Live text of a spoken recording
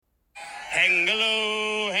Hang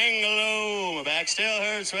low, my back still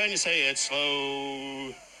hurts when you say it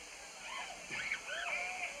slow.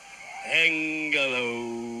 Hang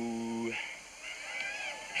low.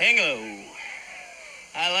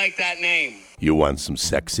 I like that name. You want some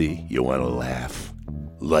sexy? You want to laugh?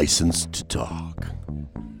 License to talk.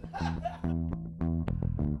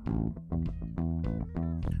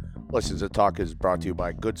 License to Talk is brought to you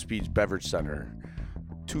by Good Speeds Beverage Center,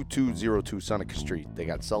 2202 Seneca Street. They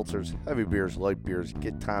got seltzers, heavy beers, light beers.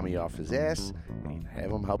 Get Tommy off his ass and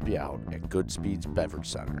have him help you out at Good Speeds Beverage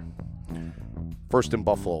Center. First in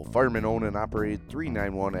Buffalo, firemen own and operate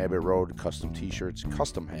 391 Abbott Road. Custom t-shirts,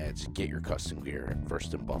 custom hats. Get your custom gear at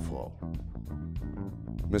First in Buffalo.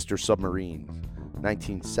 Mr. Submarine,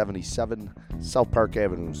 1977, South Park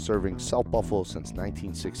Avenue, serving South Buffalo since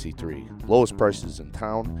 1963. Lowest prices in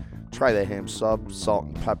town. Try the ham sub, salt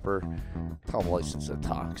and pepper. Tell them License to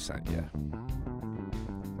Talk sent you.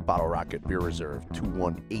 Bottle Rocket Beer Reserve,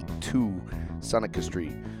 2182 Seneca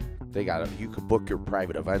Street. You could book your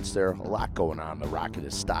private events there. A lot going on. The Rocket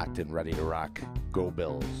is stocked and ready to rock. Go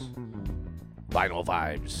Bills. Vinyl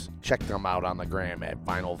Vibes. Check them out on the gram at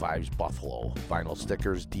Vinyl Vibes Buffalo. Vinyl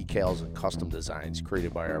stickers, decals, and custom designs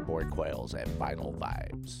created by our boy Quails at Vinyl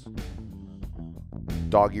Vibes.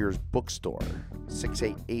 Dog Ears Bookstore,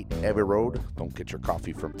 688 Abbott Road. Don't get your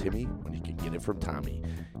coffee from Timmy when you can get it from Tommy.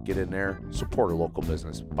 Get in there, support a local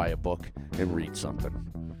business, buy a book, and read something.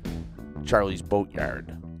 Charlie's Boatyard,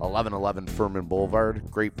 1111 Furman Boulevard.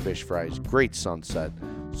 Great fish fries, great sunset.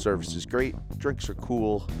 Service is great, drinks are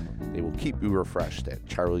cool. They will keep you refreshed at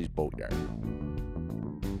Charlie's Boatyard.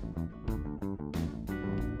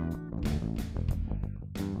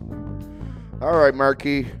 All right,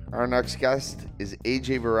 Marky, our next guest is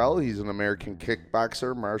AJ Verrell. He's an American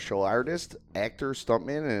kickboxer, martial artist, actor,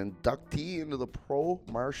 stuntman, and inductee into the Pro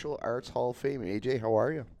Martial Arts Hall of Fame. AJ, how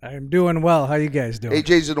are you? I'm doing well. How you guys doing?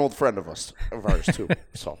 AJ's an old friend of ours too.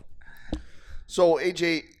 So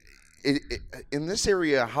AJ, in this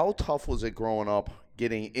area, how tough was it growing up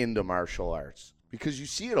getting into martial arts? Because you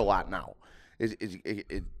see it a lot now.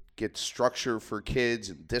 It gets structure for kids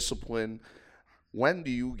and discipline. When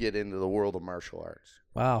do you get into the world of martial arts?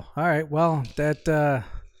 Wow. All right. Well, that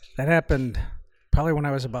happened probably when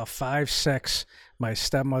I was about 5, 6. My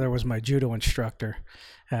stepmother was my judo instructor.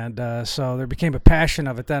 And so there became a passion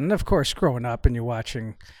of it then. And, of course, growing up and you're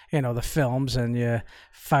watching, the films and you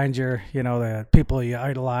find the people you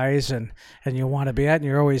idolize and you want to be at, and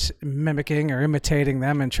you're always mimicking or imitating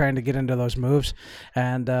them and trying to get into those moves.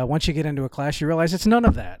 And once you get into a class, you realize it's none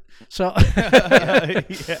of that. So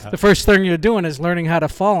the first thing you're doing is learning how to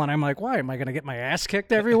fall. And I'm like, why? Am I going to get my ass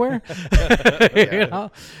kicked everywhere?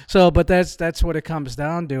 So, but that's what it comes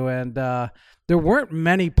down to. And there weren't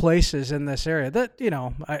many places in this area that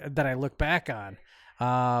that I look back on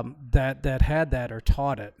that had that or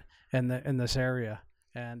taught it in this area.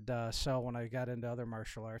 And so when I got into other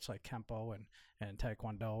martial arts like Kempo and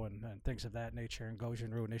Taekwondo and things of that nature, and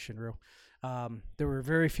Gojin-Ryu, Nishin-Ryu, there were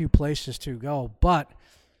very few places to go. But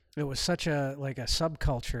it was such a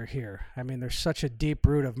subculture here. I mean, there's such a deep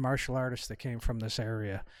root of martial artists that came from this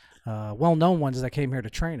area, well-known ones that came here to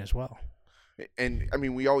train as well. And I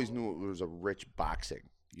mean, we always knew it was a rich boxing.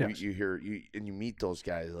 Yes. You meet those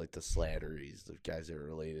guys like the Slatteries, the guys that are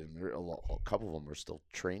related, and a couple of them are still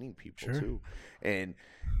training people too.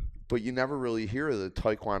 But you never really hear of the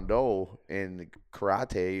Taekwondo and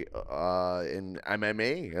karate and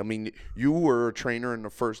MMA. I mean, you were a trainer in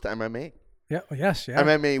the first MMA. Yeah. Yes. Yeah.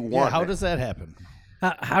 MMA 1. Yeah, how does that happen?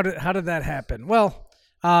 How did that happen? Well,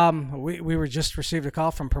 we were just received a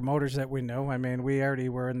call from promoters that we know. I mean, we already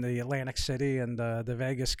were in the Atlantic City and the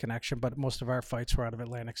Vegas connection, but most of our fights were out of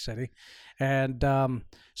Atlantic City. And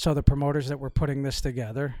so the promoters that were putting this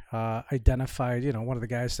together identified, one of the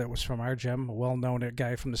guys that was from our gym, a well-known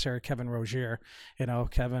guy from this area, Kevin Rozier.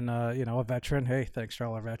 Kevin, a veteran. Hey, thanks for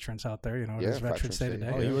all our veterans out there. It is Veterans Day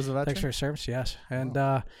today. Oh, he was a veteran? Thanks for your service, yes. And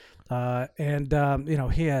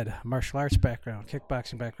he had martial arts background,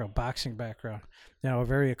 kickboxing background, boxing background, a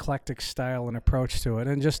very eclectic style and approach to it,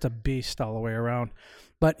 and just a beast all the way around.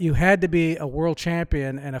 But you had to be a world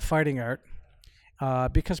champion in a fighting art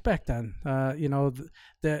because back then,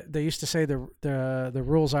 they used to say the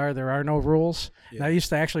rules are there are no rules. Yeah. That used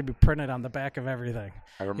to actually be printed on the back of everything.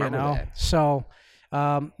 I remember that. So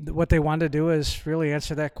what they wanted to do is really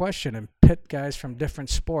answer that question and pit guys from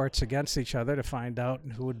different sports against each other to find out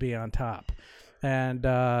who would be on top. And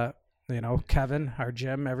Kevin, our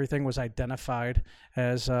gym, everything was identified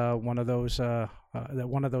as one of those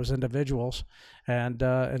individuals,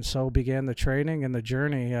 and so began the training and the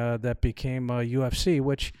journey that became UFC,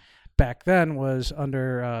 which back then was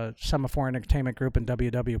under Semaphore Entertainment Group and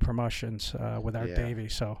WW Promotions with Art Davey.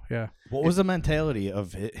 So, yeah. What was the mentality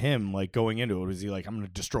of him, like, going into it? Was he like, I'm going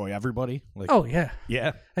to destroy everybody? Like, Oh, yeah.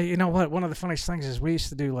 yeah. Hey, you know what? One of the funniest things is we used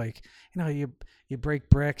to do, like, you break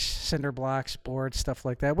bricks, cinder blocks, boards, stuff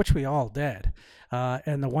like that, which we all did.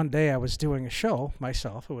 And the one day I was doing a show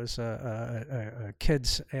myself. It was a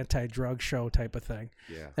kids anti-drug show type of thing.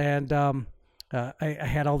 Yeah. And I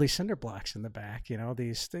had all these cinder blocks in the back,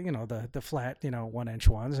 these, the flat, 1-inch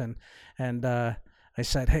ones. And I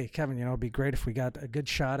said, hey, Kevin, it'd be great if we got a good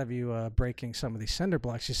shot of you breaking some of these cinder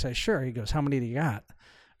blocks. He says, sure. He goes, how many do you got?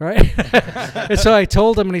 Right. And so I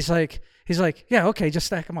told him, and he's like, yeah, okay, just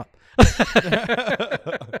stack them up.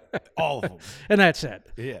 All of them. And that's it.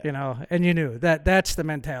 Yeah. And you knew that's the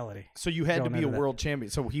mentality. So you had to Going be a into that. world champion.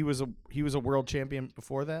 So he was a world champion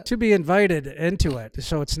before that? To be invited into it.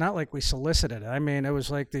 So it's not like we solicited it. I mean, it was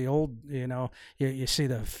like the old, you see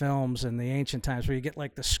the films in the ancient times where you get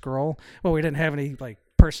like the scroll. Well, we didn't have any like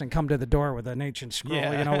person come to the door with an ancient scroll,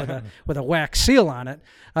 with a wax seal on it.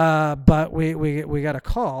 But we got a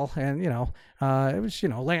call, and it was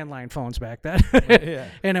landline phones back then. Yeah.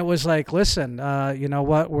 And it was like, listen, you know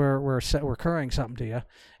what, we're carrying something to you,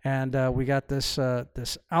 and we got this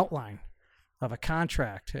outline of a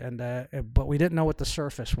contract, and but we didn't know what the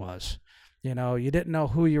surface was. You didn't know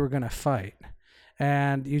who you were going to fight,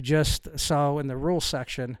 and you just saw in the rules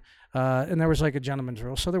section. And there was like a gentleman's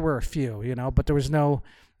rule, so there were a few, but there was no.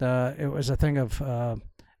 It was a thing of.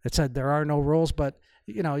 It said there are no rules, but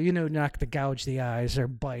you knew not to gouge the eyes or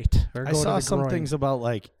bite or go I saw to the some groin. things about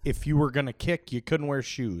like if you were gonna kick, you couldn't wear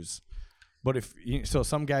shoes. But so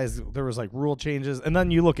some guys there was like rule changes, and then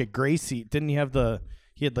you look at Gracie. Didn't he have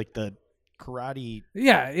he had like the karate?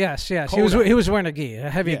 Yes. He was wearing a gi, a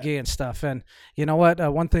heavy gi and stuff. And you know what?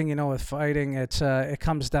 One thing with fighting, it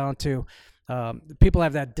comes down to. People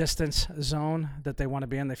have that distance zone that they want to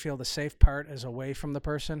be in. They feel the safe part is away from the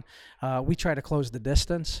person. We try to close the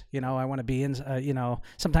distance. I want to be in,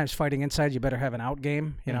 sometimes fighting inside, you better have an out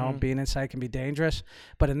game. Being inside can be dangerous.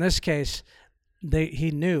 But in this case,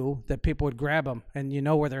 he knew that people would grab him,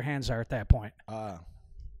 and where their hands are at that point.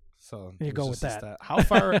 So you go with that.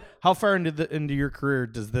 How far into your career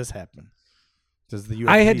does this happen? Does the UFC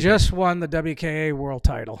I had just won the WKA world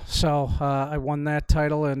title. So I won that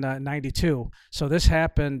title in 92. So this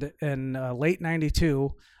happened in late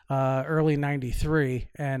 92, early 93.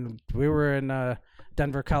 And we were in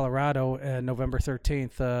Denver, Colorado, November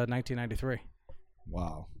 13th, 1993.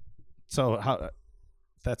 Wow. So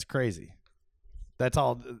that's crazy. That's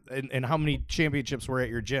all. And how many championships were at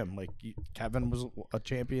your gym? Like Kevin was a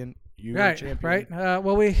champion. You were a champion. Right.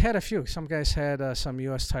 Well, we had a few. Some guys had some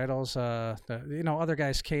U.S. titles. Other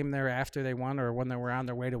guys came there after they won or when they were on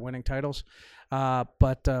their way to winning titles.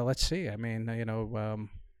 But let's see. I mean, I'm going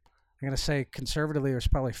to say conservatively, there's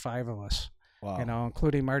probably 5 of us. Wow.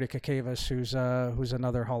 Including Marty Kakavas, who's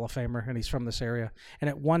another Hall of Famer, and he's from this area. And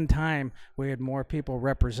at one time, we had more people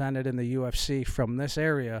represented in the UFC from this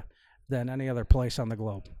area than any other place on the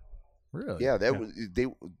globe. Really? Yeah,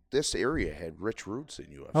 this area had rich roots in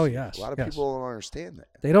UFC. Oh, yes. A lot of people don't understand that.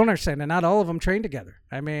 They don't understand, and not all of them train together.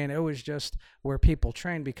 I mean, it was just where people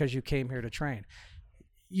train because you came here to train.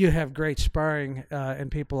 You have great sparring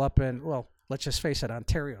and people up in, well, let's just face it,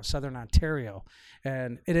 Ontario, Southern Ontario.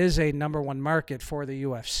 And it is a number 1 market for the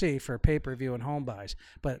UFC for pay-per-view and home buys.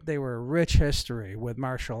 But they were a rich history with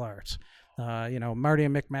martial arts. Marty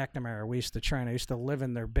and Mick McNamara, we used to train. I used to live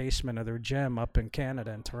in their basement of their gym up in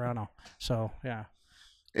Canada in Toronto. So, yeah.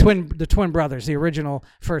 The twin brothers, the original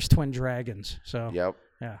first twin dragons. So, Yep.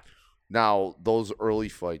 Yeah. Now, those early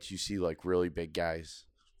fights, you see like really big guys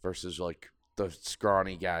versus like the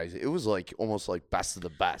scrawny guys. It was like almost like best of the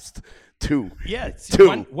best, too. Yeah.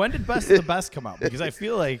 Two. When did Best of the Best come out? Because I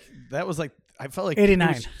feel like that was like, I felt like 89.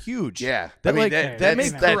 it was huge. Yeah. That made that's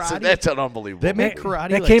karate. an unbelievable. That made movie. karate.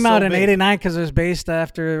 They like, came so out in big. '89 because it was based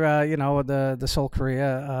after the Seoul,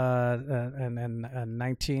 Korea, and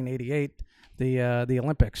 1988 the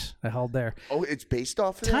Olympics they held there. Oh, it's based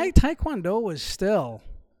off of that? Taekwondo was still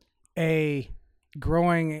a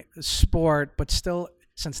growing sport, but still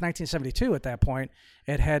since 1972 at that point,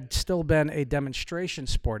 it had still been a demonstration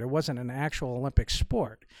sport. It wasn't an actual Olympic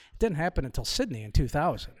sport. It didn't happen until Sydney in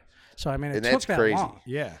 2000. So, I mean, it took that crazy. long.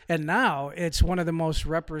 Yeah. And now it's one of the most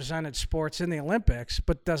represented sports in the Olympics,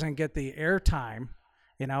 but doesn't get the airtime,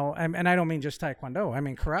 And I don't mean just Taekwondo. I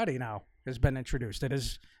mean, karate now has been introduced.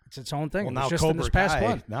 It's its own thing. Well, it now was just Cobra in this past Kai,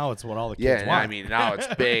 one. now it's what all the kids Yeah, want. I mean, now it's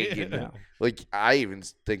big. And like, I even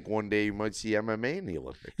think one day you might see MMA in the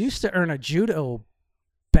Olympics. You used to earn a judo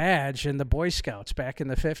badge in the Boy Scouts back in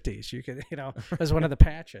the 50s. You could, as one of the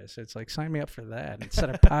patches. It's like, sign me up for that instead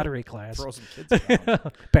of pottery class. Throw some kids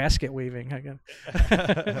around. Basket weaving again.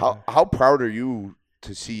 How proud are you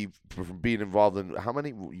to see from being involved in how many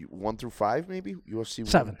 1 through 5 maybe UFC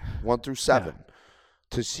 7. 1 through 7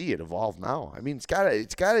 to see it evolve now? I mean, it's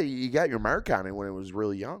gotta you got your mark on it when it was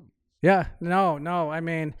really young. Yeah, no. I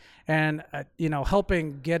mean, and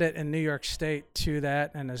helping get it in New York State to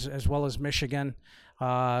that, and as well as Michigan,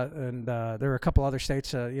 and there were a couple other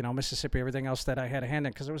states, Mississippi, everything else that I had a hand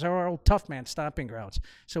in because it was our old tough man stomping grounds.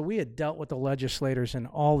 So we had dealt with the legislators in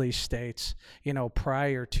all these states,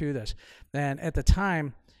 prior to this. And at the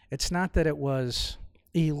time, it's not that it was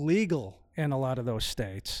illegal in a lot of those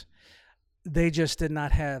states. They just did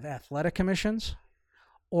not have athletic commissions,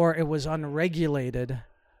 or it was unregulated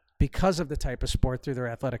because of the type of sport through their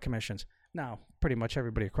athletic commissions. Now, pretty much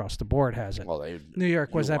everybody across the board has it. Well, New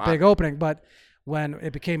York was that big opening, but when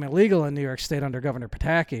it became illegal in New York State under Governor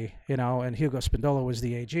Pataki, and Hugo Spindola was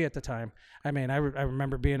the AG at the time. I mean, I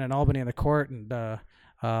remember being in Albany in the court and,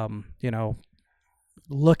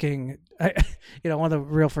 looking, one of the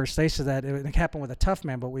real first tastes of that, it happened with a tough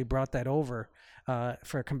man, but we brought that over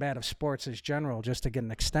for combative sports as general just to get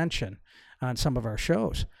an extension on some of our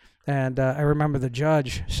shows. And I remember the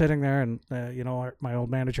judge sitting there and, my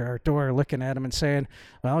old manager, Art Dorr, looking at him and saying,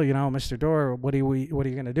 well, Mr. Dorr, what are you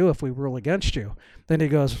going to do if we rule against you? Then he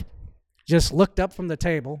goes, just looked up from the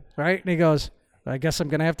table, right? And he goes, I guess I'm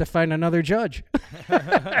going to have to find another judge.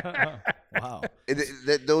 Wow.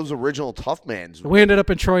 Those original tough mans. We ended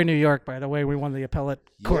up in Troy, New York, by the way. We won the appellate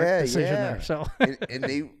court decision there. So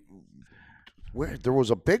and there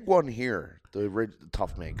was a big one here, the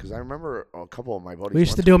tough man, because I remember a couple of my buddies. We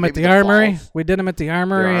used to do them at the Armory. Falls. We did them at the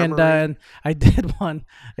Armory, and I did one.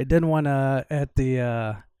 I did one at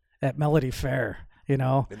the at Melody Fair. In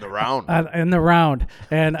the round.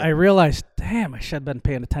 And I realized, damn, I should have been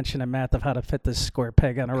paying attention in math of how to fit this square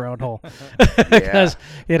peg on a round hole. Because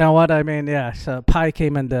you know what I mean? Yeah. So pi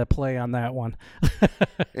came into play on that one.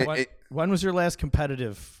 When was your last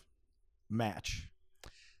competitive match?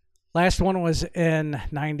 Last one was in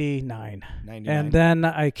 99. And 99. then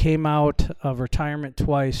I came out of retirement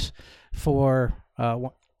twice for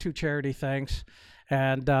 2 charity things.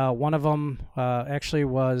 And one of them actually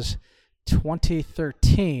was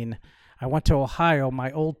 2013. I went to Ohio.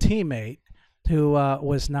 My old teammate, who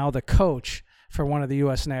was now the coach for one of the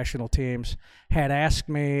U.S. national teams, had asked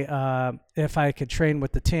me if I could train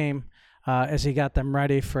with the team as he got them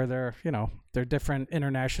ready for their different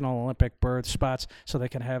international Olympic berth spots so they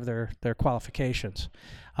can have their qualifications.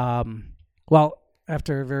 Well,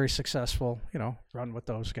 after a very successful, run with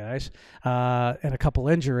those guys and a couple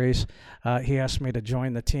injuries, he asked me to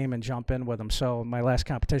join the team and jump in with him. So my last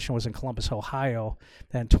competition was in Columbus, Ohio,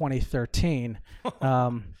 in 2013.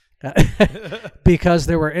 Because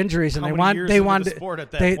there were injuries and they wanted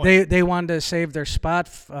to save their spot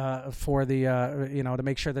for the to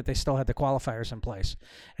make sure that they still had the qualifiers in place.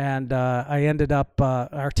 And I ended up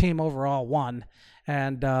our team overall won,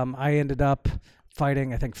 and I ended up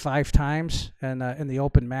fighting I think 5 times and in the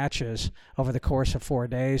open matches over the course of 4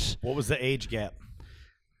 days. What was the age gap?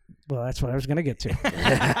 Well, that's what I was going to get to.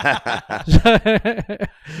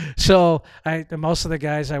 So most of the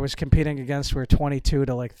guys I was competing against were 22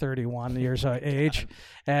 to like 31 years of age,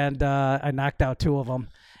 and I knocked out 2 of them.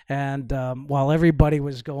 And while everybody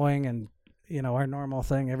was going and, our normal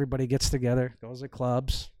thing, everybody gets together, goes to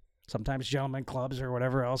clubs, sometimes gentlemen clubs or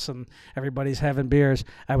whatever else, and everybody's having beers.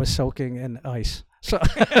 I was soaking in ice. So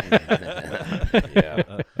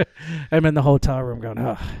I'm in the hotel room going,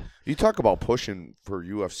 oh. You talk about pushing for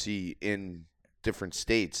UFC in different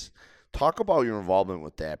states. Talk about your involvement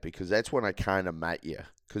with that, because that's when I kind of met you.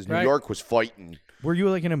 Because New York was fighting. Were you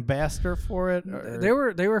like an ambassador for it? Or?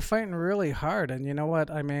 They were fighting really hard, and you know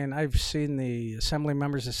what? I mean, I've seen the assembly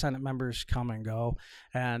members, the Senate members come and go,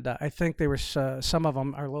 and I think they were some of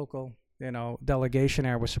them, our local, delegation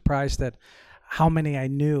there, was surprised that how many I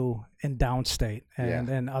knew in downstate and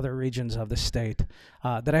in other regions of the state,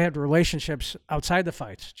 that I had relationships outside the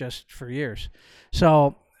fights just for years.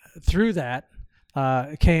 So through that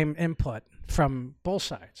came input from both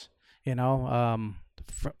sides,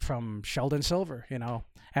 from Sheldon Silver,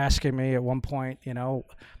 asking me at one point,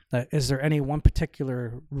 is there any one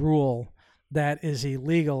particular rule that is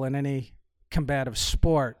illegal in any combative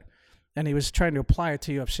sport? And he was trying to apply it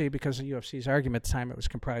to UFC because of UFC's argument at the time it was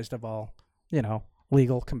comprised of all,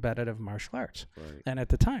 legal competitive martial arts. Right. And at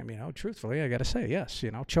the time, truthfully, I got to say, yes,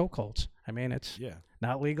 chokeholds. I mean, it's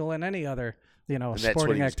not legal in any other,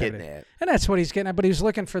 sporting activity. And that's what he's getting at. But he was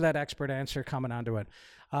looking for that expert answer coming onto it.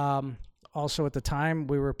 also at the time,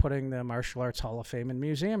 we were putting the Martial Arts Hall of Fame and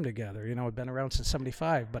Museum together. You know, it'd been around since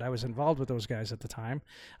 '75, but I was involved with those guys at the time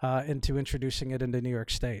into introducing it into New York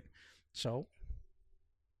State. So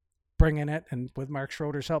bringing it, and with Mark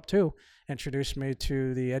Schroeder's help too, introduced me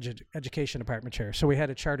to the education department chair. So we had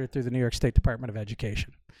it chartered through the New York State Department of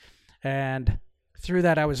Education. And through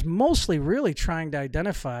that, I was mostly really trying to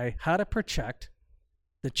identify how to protect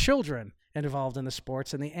the children involved in the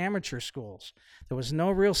sports in the amateur schools. There was no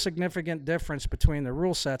real significant difference between the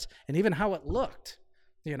rule sets and even how it looked,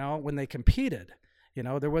 you know, when they competed. You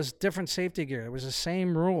know, there was different safety gear. It was the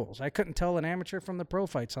same rules. I couldn't tell an amateur from the pro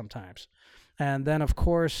fight sometimes. And then, of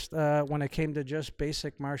course, when it came to just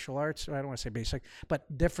basic martial arts, I don't want to say basic,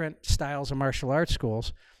 but different styles of martial arts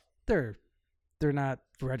schools, they're not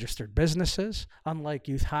registered businesses, unlike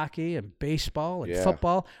youth hockey and baseball and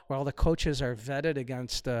football, where all the coaches are vetted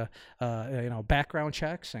against background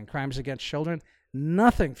checks and crimes against children.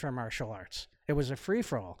 Nothing for martial arts. It was a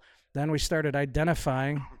free-for-all. Then we started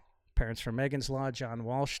identifying parents from Megan's Law, John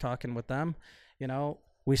Walsh, talking with them. You know,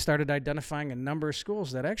 we started identifying a number of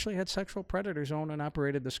schools that actually had sexual predators owned and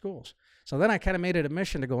operated the schools. So then I kind of made it a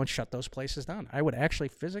mission to go and shut those places down. I would actually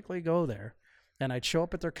physically go there, and I'd show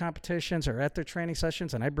up at their competitions or at their training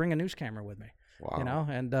sessions, and I'd bring a news camera with me. Wow. You know,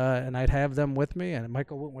 and I'd have them with me, and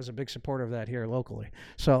Michael Wooten was a big supporter of that here locally.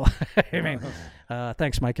 So, I mean,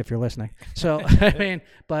 thanks, Mike, if you're listening. So, I mean,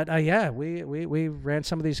 but we ran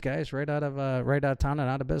some of these guys right out of town and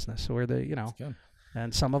out of business. So we're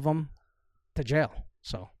and some of them to jail.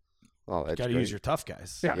 So. Oh, that's got to use your tough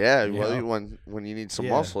guys. Yeah. Well, when you need some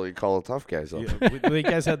muscle, you call the tough guys up. Yeah. You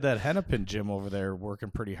guys had that Hennepin gym over there working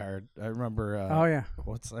pretty hard. I remember.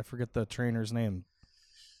 I forget the trainer's name.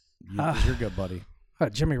 You're good, buddy.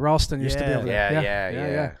 Jimmy Ralston used to be over there.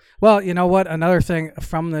 Yeah. Well, you know what? Another thing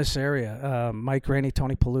from this area, Mike Rainey,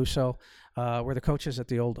 Tony Peluso, were the coaches at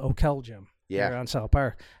the old O'Kell gym here on South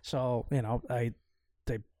Park. So, you know, they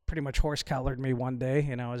pretty much horse-collared me one day,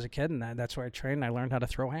 you know, as a kid, and that's where I trained. And I learned how to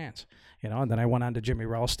throw hands, you know, and then I went on to Jimmy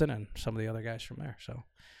Ralston and some of the other guys from there. So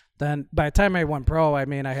then by the time I went pro, I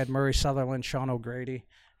mean, I had Murray Sutherland, Sean O'Grady.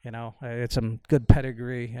 You know, I had some good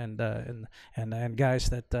pedigree and guys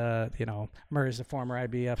that Murray's the former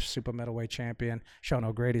IBF super middleweight champion. Sean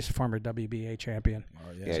O'Grady's the former WBA champion.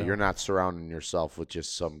 Oh, yeah. So, you're not surrounding yourself with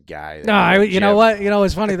just some guy. No, you know what? You know,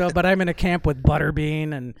 it's funny though. But I'm in a camp with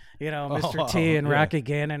Butterbean and Mr. T and Rocky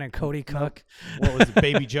Gannon and Cody Cook. What was it,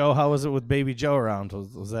 Baby Joe? How was it with Baby Joe around?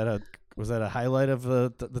 Was that a highlight of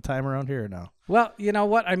the time around here or no? Well, you know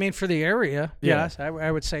what? I mean, for the area, yes, I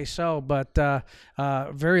would say so. But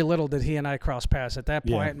very little did he and I cross paths. At that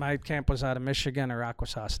point, my camp was out of Michigan or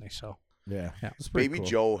Akwesasne. So yeah. Baby cool.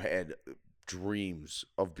 Joe had dreams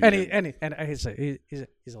of being. And he's a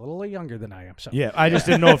little younger than I am. So yeah, I just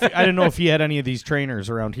didn't know if he had any of these trainers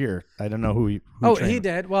around here. I don't know who he he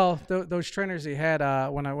did. Well, those trainers he had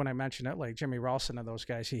when I mentioned it, like Jimmy Ralston and those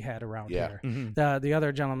guys he had around here. Mm-hmm. The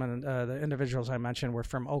other gentlemen, the individuals I mentioned were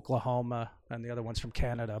from Oklahoma, and the other one's from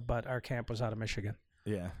Canada. But our camp was out of Michigan.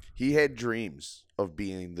 Yeah, he had dreams of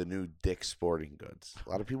being the new Dick's Sporting Goods. A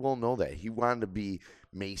lot of people don't know that he wanted to be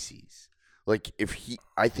Macy's. Like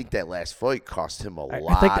I think that last fight cost him a lot of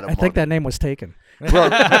money. I think that name was taken. Bro,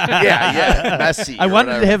 Messi. I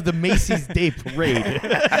wanted to have the Macy's Day Parade.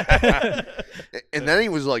 And then he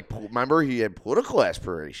was like, remember, he had political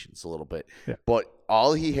aspirations a little bit. Yeah. But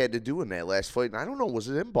all he had to do in that last fight, and I don't know, was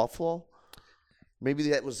it in Buffalo? Maybe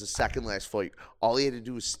that was the second last fight. All he had to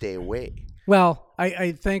do was stay away. Well,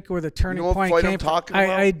 I think where the turning point came. I'm talking about?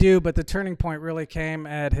 I do, but the turning point really came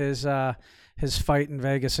at his fight in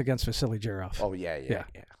Vegas against Vasily Jirov. Oh yeah.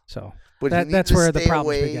 So but that's where the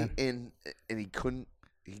problems began. And he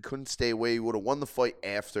couldn't stay away. He would have won the fight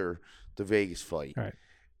after the Vegas fight. Right.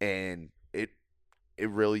 And it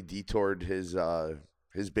really detoured his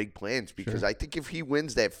big plans because I think if he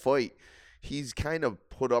wins that fight, he's kind of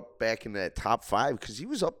put up back in that top 5 because he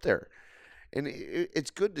was up there. And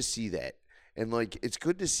it's good to see that. And like it's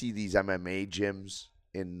good to see these MMA gyms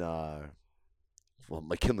in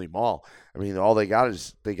McKinley Mall. I mean, all they got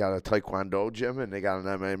is they got a Taekwondo gym and they got an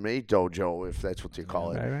MMA dojo, if that's what you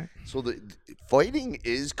call it. Right. So the fighting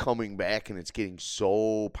is coming back and it's getting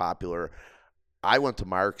so popular. I went to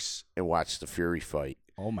Mark's and watched the Fury fight.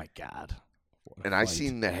 Oh my God! And I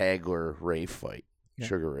seen the Hagler Ray fight,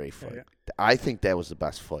 Sugar Ray fight. Yeah. I think that was the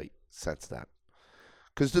best fight since then.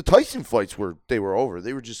 Because the Tyson fights were over.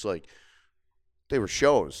 They were just like they were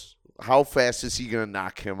shows. How fast is he going to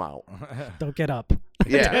knock him out? Don't get up.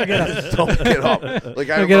 Yeah, don't get up. Like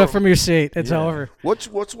don't get up from your seat. It's over. What's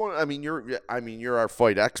one? I mean, you're our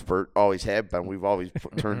fight expert. Always have been. We've always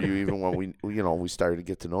turned to you even when we started to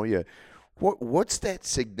get to know you. What's that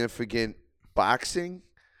significant boxing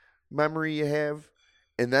memory you have,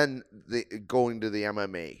 and then going to the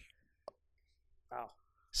MMA?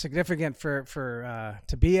 Significant for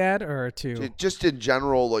to be at or to Just in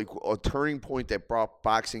general, like a turning point that brought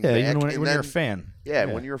boxing Yeah, back. even when and you're a fan. Yeah,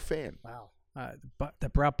 when you're a fan. wow,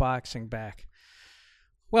 that brought boxing back.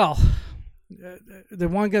 Well, the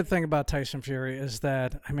one good thing about Tyson Fury is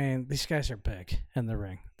that, I mean, these guys are big in the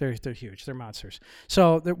ring. They're huge. They're monsters.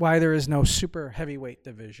 So why there is no super heavyweight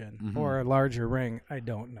division or a larger ring, I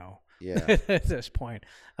don't know. Yeah. At this point.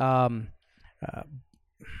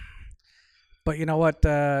 But you know what?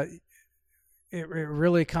 It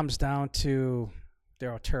really comes down to the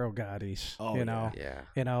Arturo Gottis,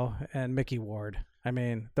 and Mickey Ward. I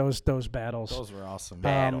mean, those battles. Those were awesome.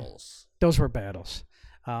 Those were battles.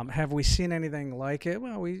 Have we seen anything like it?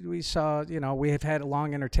 Well, we saw, we have had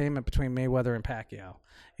long entertainment between Mayweather and Pacquiao,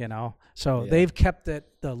 So they've kept it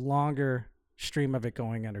the longer stream of it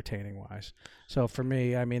going entertaining-wise. So for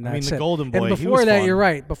me, I mean, that's the it. Golden Boy, and he before was that, fun. you're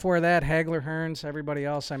right. Before that, Hagler, Hearns, everybody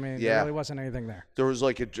else, I mean, there really wasn't anything there. There was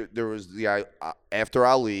after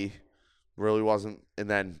Ali, really wasn't, and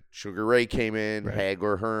then Sugar Ray came in,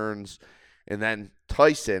 Hagler, Hearns, and then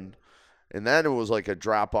Tyson. And then it was like a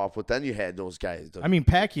drop off, but then you had those guys. I mean,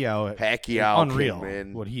 Pacquiao unreal came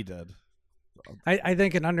in. what he did. I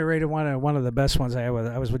think an underrated one of the best ones I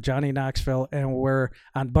was with Johnny Knoxville, and we're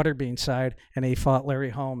on Butterbean's side, and he fought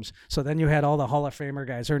Larry Holmes. So then you had all the Hall of Famer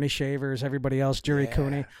guys, Ernie Shavers, everybody else, Jerry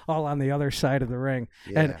Cooney, all on the other side of the ring.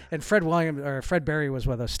 Yeah. And Fred Berry was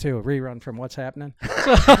with us too, rerun from What's Happening.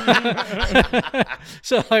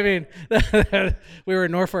 So I mean, we were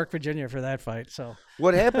in Norfolk, Virginia for that fight. So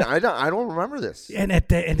What happened? I don't remember this. and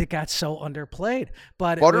it got so underplayed.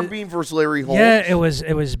 But Butterbean versus Larry Holmes. Yeah, it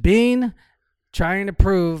was Bean trying to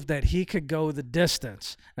prove that he could go the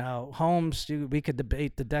distance. Now, Holmes, we could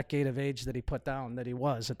debate the decade of age that he put down that he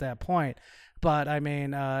was at that point, but I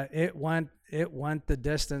mean, it went the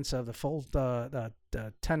distance of the full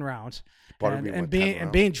 10 rounds. And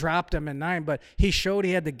Bean dropped him in 9, but he showed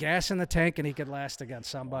he had the gas in the tank and he could last against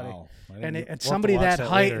somebody. Wow. And somebody that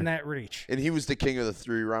height later. And that reach. And he was the king of the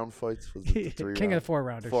 3-round fights. Was it the king of the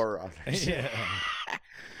 4-rounders. 4-rounders. Yeah.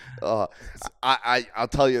 I'll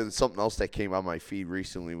tell you something else that came on my feed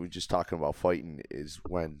recently. We were just talking about fighting is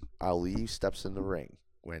when Ali steps in the ring,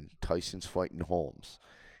 when Tyson's fighting Holmes,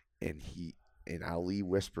 and Ali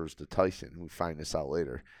whispers to Tyson, we find this out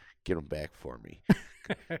later, get him back for me.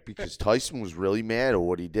 Because Tyson was really mad at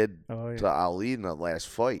what he did to Ali in that last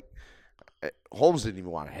fight. Holmes didn't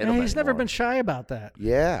even want to hit him. He's never been shy about that.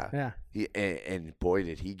 Yeah. And boy,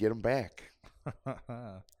 did he get him back.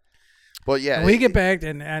 But yeah, when we get back,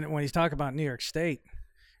 and when he's talking about New York State,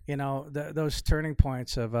 those turning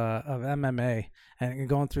points of MMA and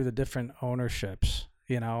going through the different ownerships,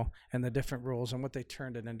 and the different rules and what they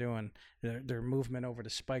turned it into, and their movement over to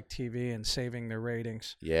Spike TV and saving their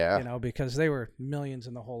ratings. Yeah. Because they were millions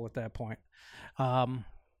in the hole at that point.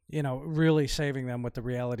 Really saving them with the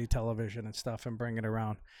reality television and stuff and bringing it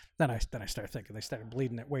around. Then I start thinking they started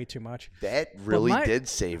bleeding it way too much. That really did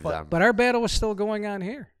save them. But our battle was still going on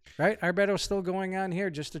here, right? Our battle was still going on here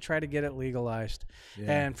just to try to get it legalized.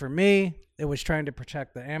 Yeah. And for me, it was trying to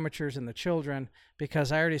protect the amateurs and the children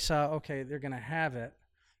because I already saw, okay, they're going to have it,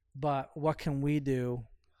 but what can we do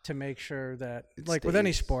to make sure that, with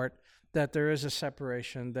any sport, that there is a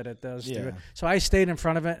separation, that it does do it. So I stayed in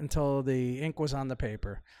front of it until the ink was on the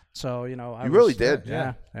paper. So, I really did.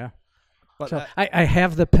 Yeah. But so I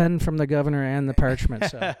have the pen from the governor and the parchment.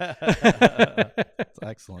 So. That's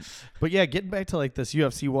excellent. But yeah, getting back to this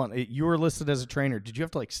UFC one, you were listed as a trainer. Did you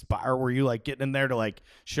have to spar? Were you getting in there to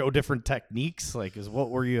show different techniques? What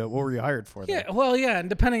were you hired for? Yeah, well, yeah, and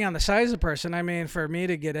depending on the size of the person, I mean, for me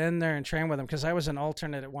to get in there and train with them, because I was an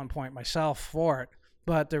alternate at one point myself for it.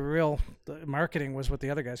 But the marketing was with the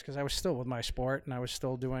other guys because I was still with my sport and I was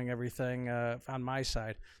still doing everything on my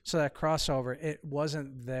side. So that crossover, it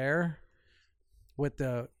wasn't there with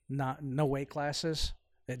the no weight classes.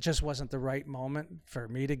 It just wasn't the right moment for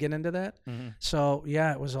me to get into that. Mm-hmm. So,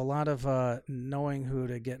 yeah, it was a lot of knowing who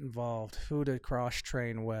to get involved, who to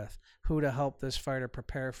cross-train with, who to help this fighter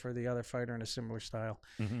prepare for the other fighter in a similar style.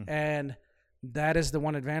 Mm-hmm. And that is the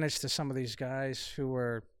one advantage to some of these guys who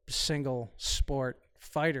were single sport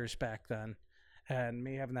fighters back then, and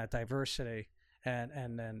me having that diversity and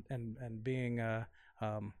being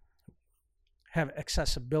have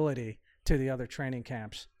accessibility to the other training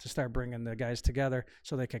camps to start bringing the guys together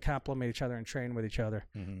so they could complement each other and train with each other,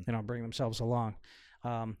 bring themselves along.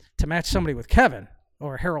 To match somebody with Kevin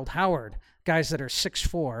or Harold Howard, guys that are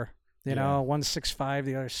 6'4", You know, one's 6'5",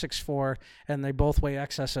 the other 6'4", and they both weigh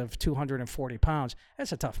excess of 240 pounds.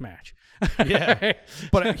 That's a tough match. Yeah.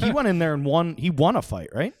 But he went in there and won. He won a fight,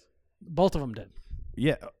 right? Both of them did.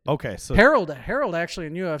 Yeah. Okay. So Harold actually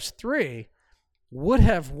in UFC 3 would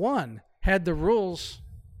have won had the rules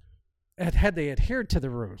had they adhered to the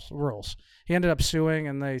rules. He ended up suing,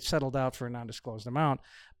 and they settled out for a non-disclosed amount.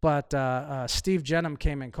 But Steve Jenham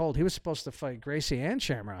came in cold. He was supposed to fight Gracie and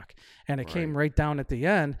Shamrock, and it came right down at the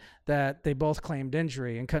end that they both claimed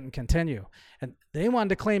injury and couldn't continue. And they wanted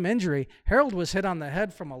to claim injury. Harold was hit on the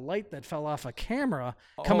head from a light that fell off a camera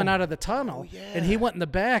coming out of the tunnel, and he went in the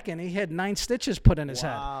back, and he had 9 stitches put in his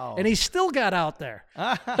head, and he still got out there.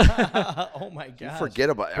 Oh my God! You forget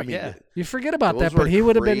about. I mean, you forget about those that, but were he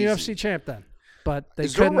would have been crazy. UFC champ then. But they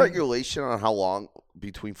is there a couldn't. regulation on how long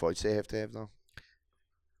between fights they have to have now?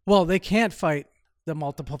 Well, they can't fight the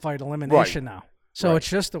multiple fight elimination now, so it's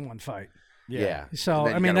just the one fight. Yeah. So And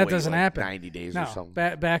then I you mean gotta that wait, doesn't like, happen. 90 days no, or something.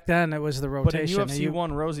 Back then it was the But in rotation. UFC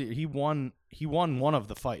one, Rosie, he won one of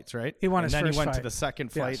the fights, right? He won and his then first he went to fight. the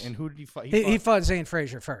second fight, Yes. and who did he fight? He fought Zane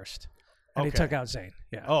Frazier first, and he Okay. took out Zane.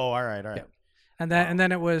 Yeah. Oh, all right. Yeah. And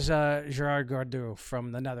then it was Gerard Gordeau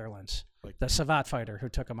from the Netherlands, the Savat fighter, who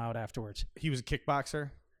took him out afterwards. He was a kickboxer.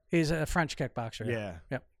 He's a French kickboxer. Yeah.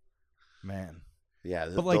 Yep. Man. Yeah.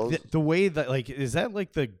 But like the way that like is that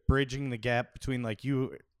like the bridging the gap between like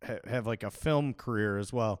you have like a film career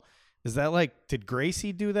as well? Is that like did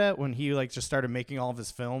Gracie do that when he like just started making all of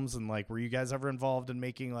his films, and like were you guys ever involved in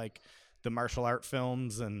making like the martial art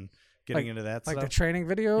films and getting into that Like stuff? the training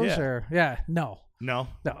videos, Yeah. or no. No.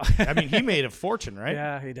 I mean, he made a fortune, right?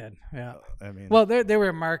 Yeah, he did. Yeah. I mean, Well, they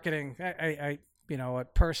were marketing. I you know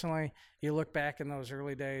what? Personally, you look back in those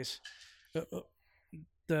early days,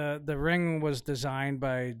 the ring was designed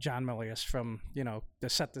by John Milius, from the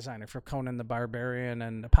set designer for Conan the Barbarian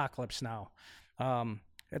and Apocalypse Now.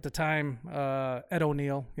 At the time, Ed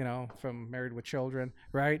O'Neill, from Married with Children,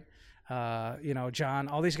 right? John,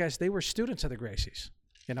 all these guys, they were students of the Gracies.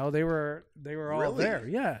 They were all Really? there.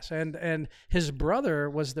 Yes. And his brother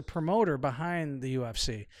was the promoter behind the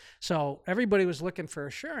UFC. So everybody was looking for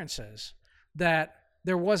assurances that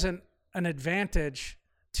there wasn't an advantage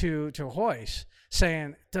to Royce,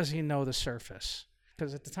 saying, does he know the surface?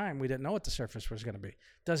 Because at the time, we didn't know what the surface was going to be.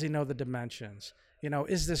 Does he know the dimensions?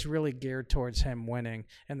 Is this really geared towards him winning?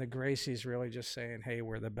 And the Gracies really just saying, hey,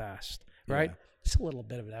 we're the best, right? Yeah. It's a little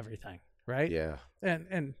bit of everything, right? Yeah.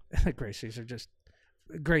 And the Gracies are just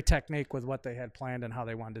great technique with what they had planned and how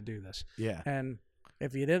they wanted to do this. yeah. And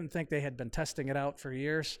if you didn't think they had been testing it out for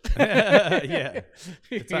years, Yeah.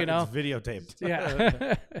 It's videotaped.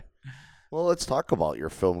 yeah. Well, let's talk about your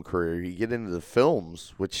film career. You get into the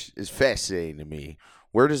films, which is fascinating to me.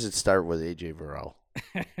 Where does it start with AJ Verrell?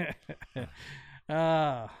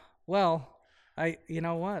 Well, you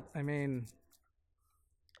know what? I mean,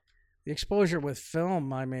 the exposure with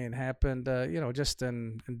film, happened, just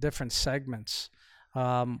in different segments,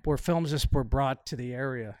 where films just were brought to the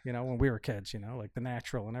area, when we were kids, like The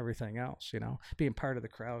Natural and everything else, being part of the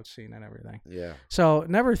crowd scene and everything. Yeah. So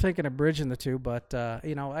never thinking of bridging the two, but,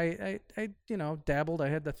 I dabbled. I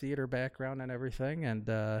had the theater background and everything.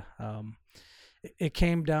 And it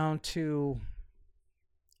came down to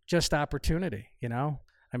just opportunity,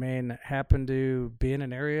 happened to be in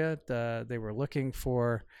an area that they were looking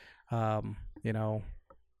for,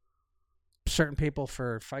 certain people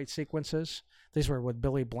for fight sequences. These were with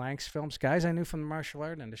Billy Blank's films, guys I knew from the martial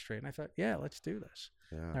art industry. And I thought, yeah, let's do this.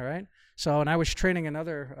 Yeah. All right. So, and I was training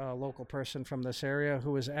another local person from this area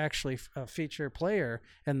who was actually a feature player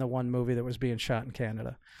in the one movie that was being shot in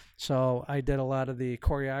Canada. So I did a lot of the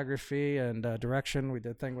choreography and direction. We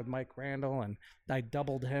did a thing with Mike Randall, and I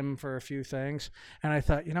doubled him for a few things. And I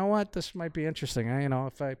thought, you know what, this might be interesting,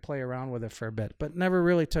 if I play around with it for a bit, but never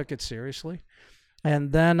really took it seriously.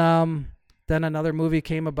 And then another movie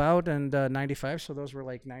came about in 95. So those were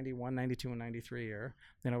like 91, 92, and 93 year,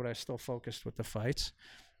 but I was still focused with the fights.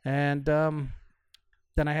 And then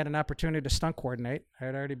I had an opportunity to stunt coordinate. I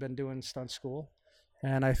had already been doing stunt school.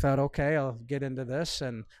 And I thought, okay, I'll get into this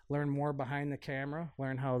and learn more behind the camera,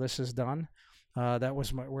 learn how this is done. That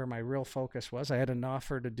was where my real focus was. I had an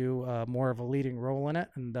offer to do more of a leading role in it.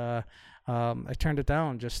 And I turned it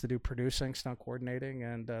down just to do producing, stunt coordinating,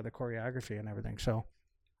 and the choreography and everything. So.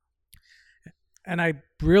 And I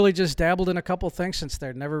really just dabbled in a couple things since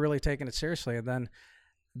they'd never really taken it seriously. And then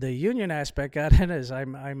the union aspect got in as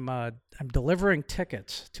I'm delivering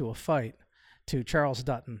tickets to a fight to Charles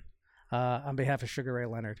Dutton on behalf of Sugar Ray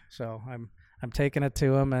Leonard. So I'm taking it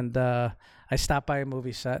to him, and I stopped by a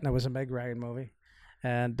movie set, and it was a Meg Ryan movie.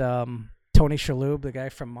 And Tony Shalhoub, the guy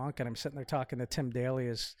from Monk, and I'm sitting there talking to Tim Daly,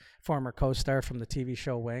 his former co-star from the TV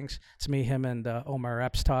show Wings. It's me, him, and Omar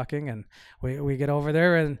Epps talking, and we get over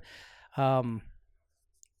there, and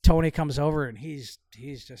Tony comes over, and he's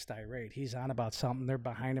just irate. He's on about something. They're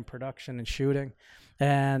behind in production and shooting,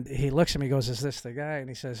 and he looks at me, goes, "Is this the guy?" And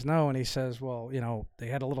he says, "No." And he says, "Well, they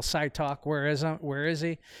had a little side talk. Where is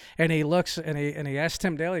he?" And he looks, and he asks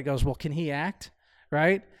Tim Daly. He goes, "Well, can he act?"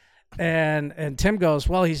 Right? And Tim goes,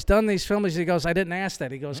 "Well, he's done these films." He goes, "I didn't ask that."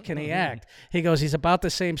 He goes, "Can he act?" He goes, "He's about the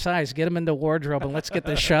same size. Get him in the wardrobe and let's get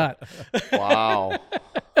this shot." Wow.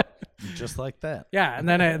 Just like that. Yeah, and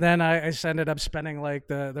then I ended up spending like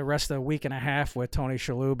the rest of the week and a half with Tony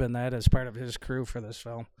Shalhoub and that as part of his crew for this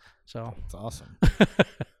film. So It's awesome.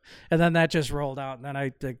 and then that just rolled out, and then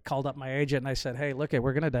I called up my agent and I said, "Hey, look,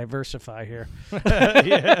 we're gonna diversify here.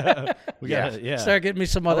 Yeah. Yeah. Start getting me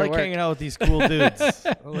some I other like work." hanging out with these cool dudes.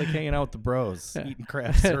 I like hanging out with the bros, eating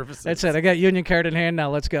craft services. That's it. I got union card in hand now.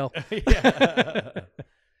 Let's go.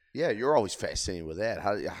 Yeah, you're always fascinated with that.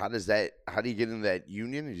 How do you get into that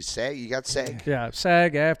union? You SAG? You got SAG? Yeah,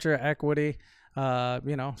 SAG, AFTRA, Equity.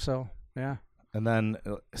 So yeah. And then,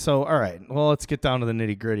 all right. Well, let's get down to the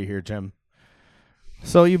nitty gritty here, Jim.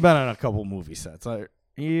 So you've been on a couple movie sets.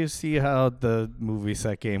 You see how the movie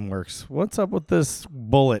set game works. What's up with this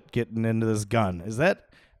bullet getting into this gun? Is that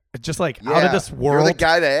just like out of this world? You're the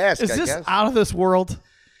guy to ask, Is I this guess. out of this world?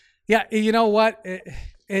 Yeah, you know what?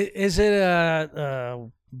 Is it a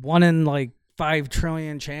 1 in like 5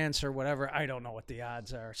 trillion chance or whatever? I don't know what the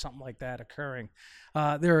odds are. Something like that occurring.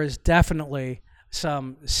 There is definitely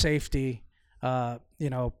some safety,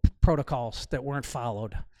 protocols that weren't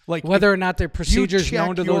followed. Like whether or not their procedures you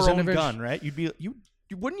known to check those your own individuals. gun, right?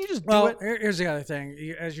 Wouldn't you just do Well, it? here's the other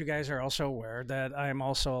thing. As you guys are also aware, that I am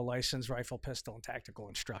also a licensed rifle, pistol, and tactical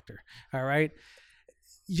instructor. All right.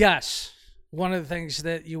 Yes, one of the things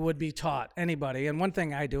that you would be taught, anybody, and one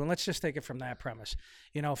thing I do, and let's just take it from that premise,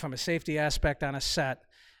 from a safety aspect on a set,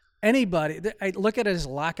 anybody, I look at it as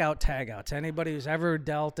lockout, tagout. Anybody who's ever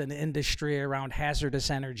dealt in industry around hazardous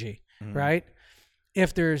energy, right?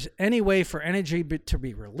 If there's any way for energy to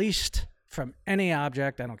be released from any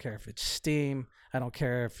object, I don't care if it's steam, I don't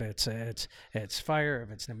care if it's fire, if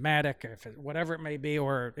it's pneumatic, if whatever it may be,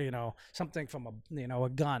 or something from a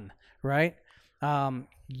gun, right?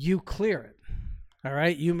 You clear it. All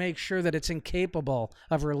right. You make sure that it's incapable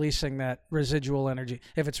of releasing that residual energy.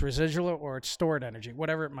 If it's residual or it's stored energy,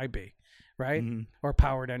 whatever it might be, right? Or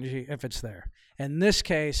powered energy if it's there. In this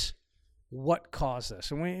case, what caused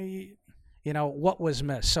this? And what was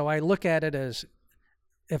missed? So I look at it as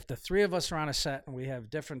if the three of us are on a set and we have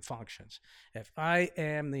different functions. If I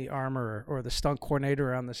am the armorer or the stunt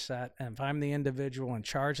coordinator on the set, and if I'm the individual in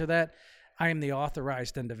charge of that, I am the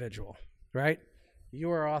authorized individual, right? You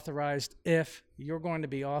are authorized. If you're going to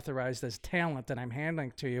be authorized as talent that I'm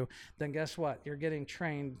handling to you, then guess what? You're getting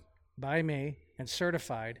trained by me and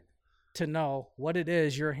certified to know what it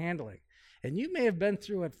is you're handling. And you may have been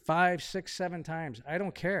through it 5, 6, 7 times. I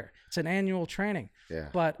don't care. It's an annual training. Yeah.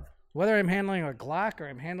 But whether I'm handling a Glock or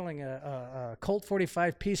I'm handling a Colt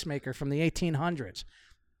 45 Peacemaker from the 1800s,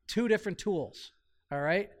 2 different tools, all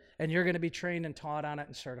right? And you're going to be trained and taught on it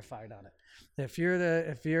and certified on it. If you're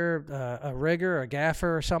a rigger, a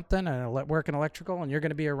gaffer or something, and working electrical, and you're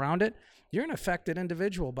going to be around it, you're an affected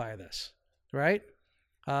individual by this, right?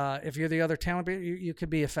 If you're the other talent, you could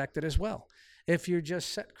be affected as well. If you're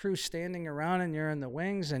just set crew standing around and you're in the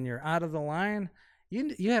wings and you're out of the line,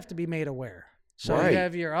 you have to be made aware. So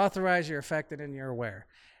Right. you're authorized, you're affected, and you're aware.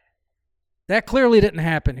 That clearly didn't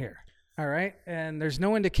happen here. All right. And there's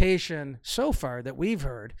no indication so far that we've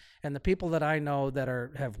heard. And the people that I know that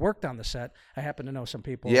have worked on the set, I happen to know some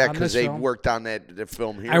people. Yeah, on because this they film. worked on the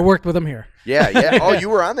film here. I worked with them here. Yeah. Oh, you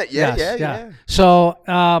were on that? Yeah, Yes, yeah. So,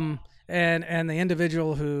 and the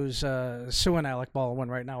individual who's suing Alec Baldwin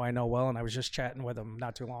right now, I know well, and I was just chatting with him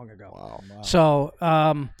not too long ago. Wow.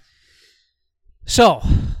 So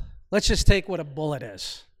let's just take what a bullet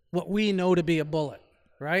is, what we know to be a bullet,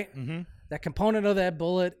 right? Mm-hmm. That component of that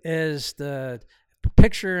bullet is the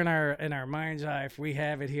picture in our mind's eye. If we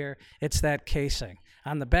have it here, it's that casing.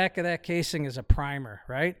 On the back of that casing is a primer,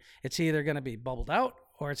 right? It's either going to be bubbled out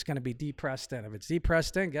or it's going to be depressed in. If it's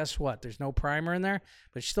depressed in, guess what? There's no primer in there,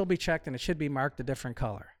 but it should still be checked and it should be marked a different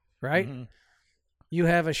color, right? Mm-hmm. You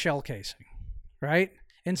have a shell casing, right?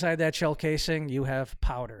 Inside that shell casing, you have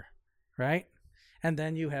powder, right? And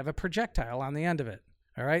then you have a projectile on the end of it.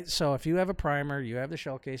 All right, so if you have a primer, you have the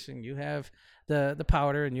shell casing, you have the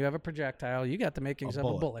powder, and you have a projectile, you got the makings of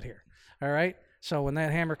a bullet here. All right, so when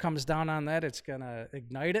that hammer comes down on that, it's going to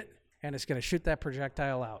ignite it, and it's going to shoot that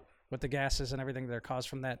projectile out with the gases and everything that are caused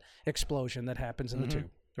from that explosion that happens in the tube,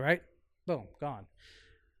 right? Boom, gone.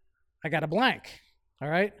 I got a blank. All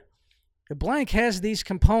right. The blank has these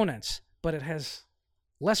components, but it has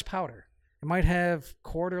less powder. It might have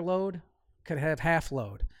quarter load, could have half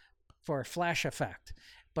load for a flash effect.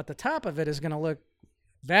 But the top of it is going to look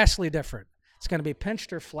vastly different. It's going to be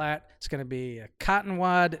pinched or flat. It's going to be a cotton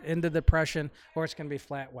wad into depression, or it's going to be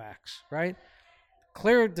flat wax, right?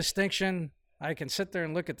 Clear distinction. I can sit there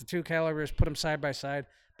and look at the two calibers, put them side by side,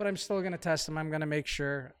 but I'm still going to test them. I'm going to make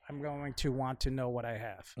sure I'm going to want to know what I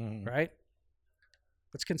have, right?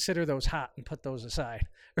 Let's consider those hot and put those aside,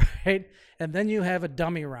 right? And then you have a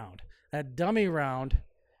dummy round. That dummy round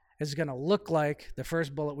is going to look like the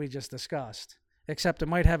first bullet we just discussed, except it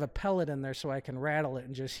might have a pellet in there so I can rattle it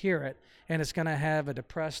and just hear it, and it's going to have a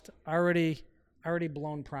depressed, already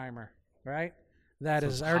blown primer, right? That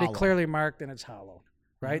is already hollow. clearly marked, and it's hollow,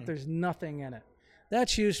 right? There's nothing in it.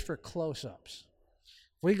 That's used for close-ups.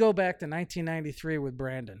 We go back to 1993 with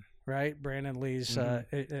Brandon, right? Brandon Lee's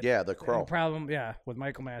the Crow problem, with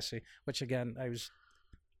Michael Massey, which again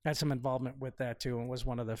had some involvement with that too, and was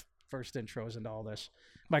one of the first intros into all this.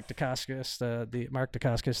 Mark Dacascos,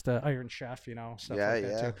 the Iron Chef, stuff like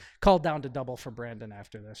that too. Called down to double for Brandon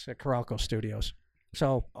after this at Coralco Studios.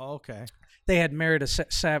 So okay, they had myriad of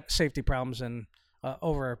safety problems and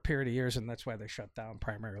over a period of years, and that's why they shut down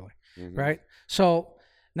primarily, right? So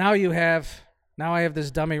now I have this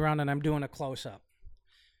dummy round, and I'm doing a close-up.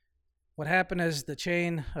 What happened is the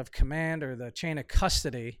chain of command or the chain of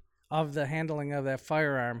custody of the handling of that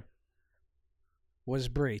firearm was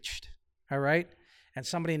breached, all right? And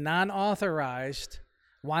somebody non-authorized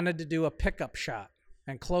wanted to do a pickup shot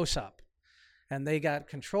and close-up, and they got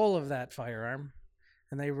control of that firearm,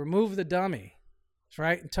 and they removed the dummy,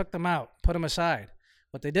 right, and took them out, put them aside.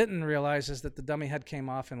 What they didn't realize is that the dummy head came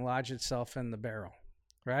off and lodged itself in the barrel,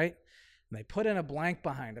 right? And they put in a blank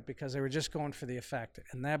behind it because they were just going for the effect,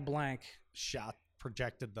 and that blank shot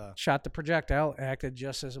the projectile, acted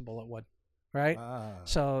just as a bullet would, right?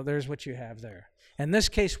 So there's what you have there. In this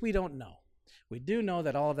case, we don't know. We do know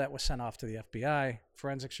that all of that was sent off to the FBI.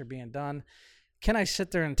 Forensics are being done. Can I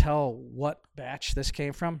sit there and tell what batch this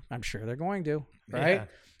came from? I'm sure they're going to, right? Yeah.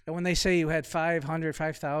 And when they say you had 500,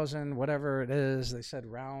 5,000, whatever it is, they said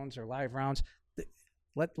rounds or live rounds.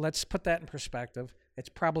 Let's put that in perspective. It's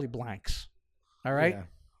probably blanks, all right? Yeah.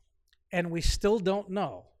 And we still don't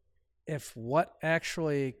know if what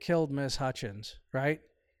actually killed Ms. Hutchins, right,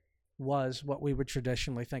 was what we would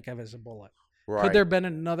traditionally think of as a bullet. Right. Could there have been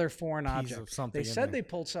another foreign Piece object? of something They in said there. they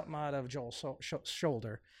pulled something out of Joel's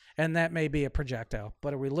shoulder, and that may be a projectile.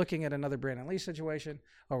 But are we looking at another Brandon Lee situation?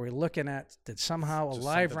 Or are we looking at, did somehow a Just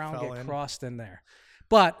live something round fell get in. crossed in there?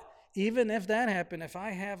 But even if that happened, if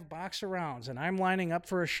I have a box of rounds and I'm lining up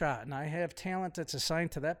for a shot and I have talent that's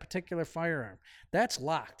assigned to that particular firearm, that's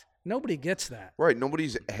locked. Nobody gets that. Right. Nobody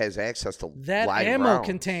has access to That live ammo rounds.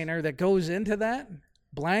 container that goes into that,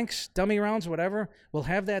 blanks, dummy rounds, whatever, will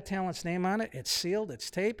have that talent's name on it. It's sealed, it's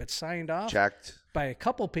taped, it's signed off checked. by a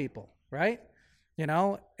couple people, right?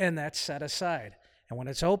 And that's set aside. And when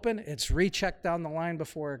it's open, it's rechecked down the line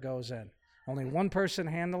before it goes in. Only one person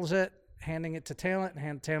handles it, handing it to talent,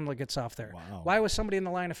 and talent gets off there. Wow. Why was somebody in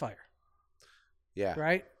the line of fire? Yeah.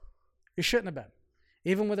 Right? It shouldn't have been.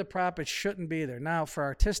 Even with a prop, it shouldn't be there. Now, for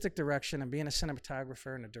artistic direction and being a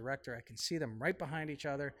cinematographer and a director, I can see them right behind each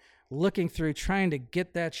other, looking through, trying to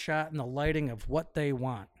get that shot in the lighting of what they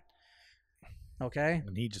want. Okay?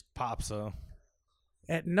 And he just pops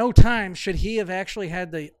At no time should he have actually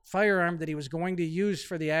had the firearm that he was going to use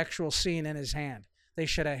for the actual scene in his hand. They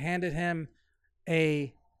should have handed him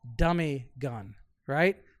a dummy gun,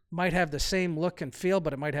 right? Might have the same look and feel,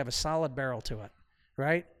 but it might have a solid barrel to it,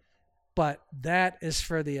 right? But that is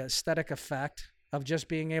for the aesthetic effect of just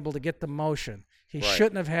being able to get the motion. He Right.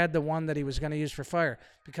 shouldn't have had the one that he was going to use for fire,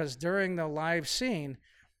 because during the live scene,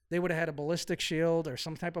 they would have had a ballistic shield or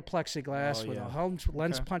some type of plexiglass with a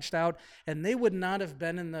lens punched out, and they would not have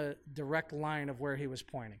been in the direct line of where he was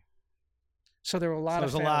pointing. So there were a lot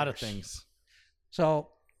of there's a lot of failures. things. So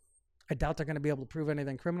I doubt they're going to be able to prove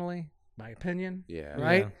anything criminally, my opinion. Yeah.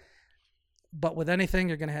 Right? Yeah. But with anything,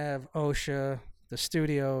 you're going to have OSHA, the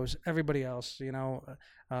studios, everybody else,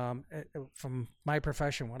 from my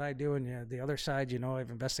profession, what I do, and the other side, I've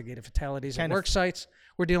investigated fatalities at Kind of- work sites.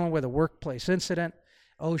 We're dealing with a workplace incident.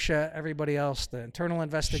 OSHA, everybody else, the internal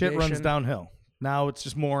investigation. Shit runs downhill. Now it's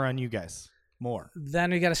just more on you guys. More.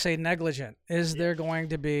 Then we got to say negligent. Is there going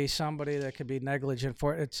to be somebody that could be negligent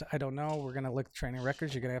for it? I don't know. We're going to look at training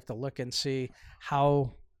records. You're going to have to look and see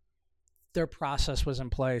how their process was in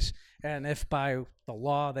place, and if by the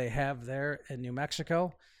law they have there in New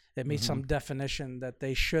Mexico, it meets some definition that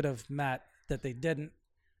they should have met, that they didn't,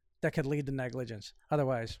 that could lead to negligence.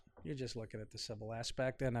 Otherwise, you're just looking at the civil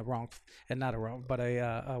aspect and a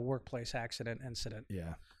workplace accident incident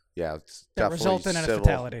Yeah, it's that definitely resulted in a civil.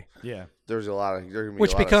 fatality, Yeah. There's a lot of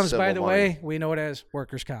which becomes, by by the way, we know it as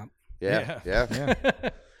workers' comp. Yeah.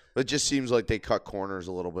 It just seems like they cut corners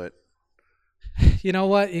a little bit. You know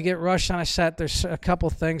what? You get rushed on a set. There's a couple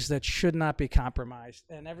things that should not be compromised.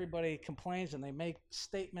 And everybody complains and they make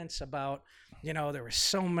statements about, there were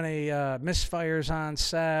so many misfires on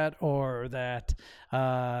set or that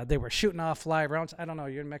they were shooting off live rounds. I don't know.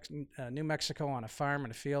 You're in New Mexico on a farm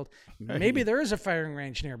in a field. Maybe there is a firing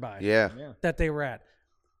range nearby that they were at.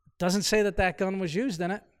 Doesn't say that gun was used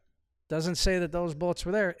in it. Doesn't say that those bullets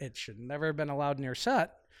were there. It should never have been allowed near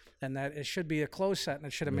set. And that it should be a closed set and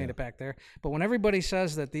it should have made it back there. But when everybody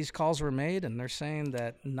says that these calls were made and they're saying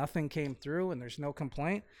that nothing came through and there's no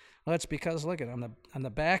complaint, well, it's because, look, on the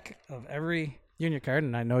back of every union card,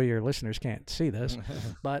 and I know your listeners can't see this,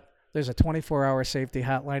 but there's a 24-hour safety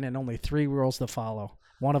hotline and only 3 rules to follow.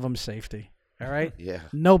 One of them safety. All right? Yeah.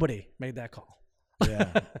 Nobody made that call.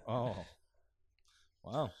 Yeah. Oh.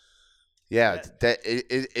 Wow. Yeah,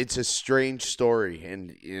 it's a strange story,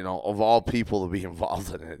 and of all people to be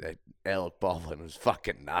involved in it, Alec Baldwin was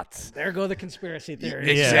fucking nuts. There go the conspiracy theories.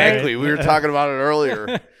 Exactly, we were talking about it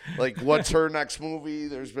earlier. Like, what's her next movie?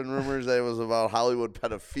 There's been rumors that it was about Hollywood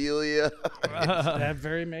pedophilia. That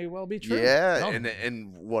very may well be true. Yeah,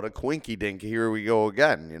 and what a quinky dink. Here we go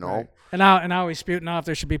again. Right. And now he's spouting off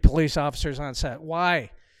there should be police officers on set.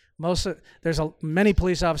 Why? Many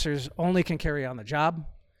police officers only can carry on the job.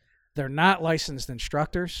 They're not licensed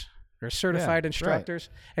instructors. They're certified instructors.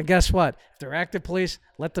 Right. And guess what? If they're active police,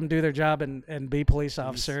 let them do their job and be police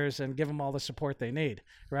officers and give them all the support they need,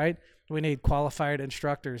 right? We need qualified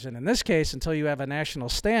instructors. And in this case, until you have a national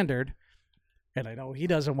standard, and I know he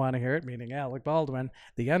doesn't want to hear it, meaning Alec Baldwin,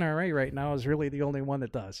 the NRA right now is really the only one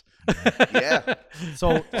that does. Yeah.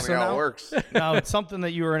 So how it works. Now, it's something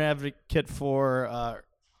that you were an advocate for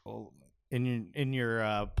in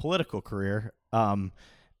your political career.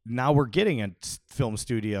 Now we're getting a film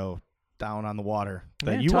studio down on the water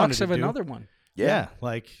that you wanted to do. Another one. Yeah,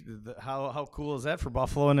 like how cool is that for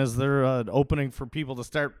Buffalo? And is there an opening for people to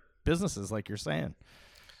start businesses like you're saying?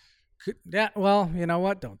 Yeah, well, you know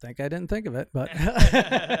what? Don't think I didn't think of it, but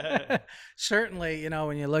certainly,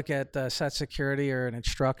 when you look at set security or an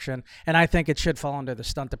instruction, and I think it should fall under the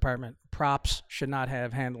stunt department. Props should not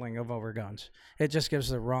have handling of over guns. It just gives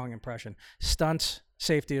the wrong impression. Stunts,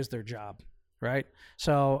 safety is their job. Right?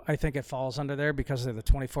 So I think it falls under there because they're the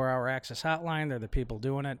 24-hour access hotline. They're the people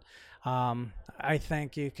doing it. I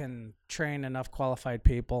think you can train enough qualified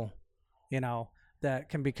people, that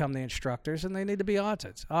can become the instructors, and they need to be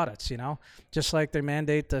audits, just like they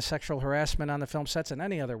mandate the sexual harassment on the film sets in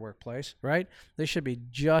any other workplace, right? They should be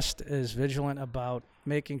just as vigilant about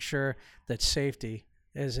making sure that safety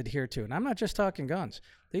is adhered to. And I'm not just talking guns.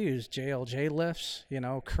 They use JLJ lifts,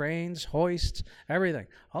 cranes, hoists, everything.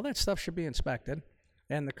 All that stuff should be inspected.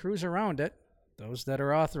 And the crews around it, those that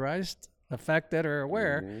are authorized, affected, or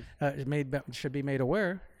aware, should be made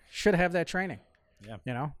aware, should have that training.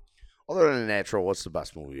 Yeah. Other than Natural, what's the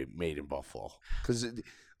best movie made in Buffalo? Because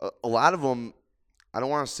a lot of them, I don't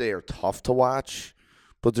want to say are tough to watch,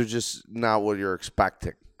 but they're just not what you're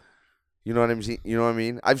expecting. You know what I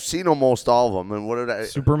mean? I've seen almost all of them. And what did I?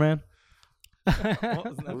 Superman. What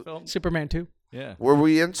was that film? Superman 2. Yeah. Were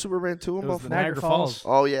we in Superman 2 in Buffalo? Niagara Falls.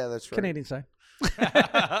 Oh yeah, that's right. Canadian side.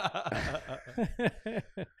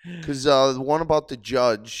 Because the one about the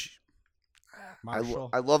judge,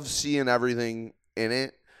 Marshall. I love seeing everything in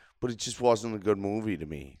it, but it just wasn't a good movie to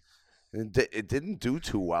me. It didn't do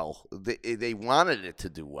too well. They wanted it to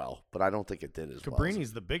do well, but I don't think it did as well.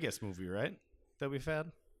 Cabrini's the biggest movie, right, that we've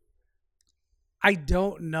had? I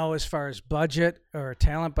don't know as far as budget or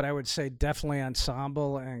talent, but I would say definitely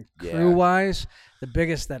ensemble and crew-wise, the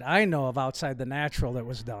biggest that I know of outside the Natural that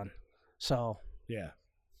was done. So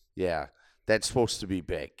yeah, that's supposed to be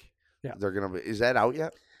big. Yeah, they're gonna be. Is that out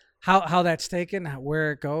yet? How that's taken,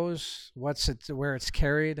 where it goes, where it's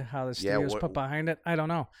carried, how the studio's put behind it. I don't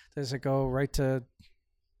know. Does it go right to?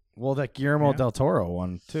 Well, that Guillermo del Toro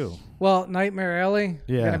one too. Well, Nightmare Alley,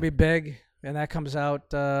 gonna be big. And that comes out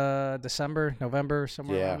December, November,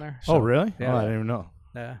 somewhere around there. So, really? Yeah. Oh, I didn't even know.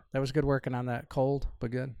 Yeah, that was good working on that. Cold, but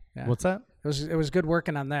good. Yeah. What's that? It was good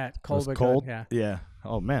working on that. Cold, but cold. Good. Yeah. Yeah.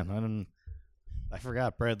 Oh man, I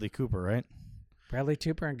forgot Bradley Cooper, right? Bradley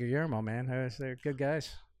Cooper and Guillermo, man, they're good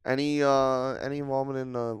guys. Any involvement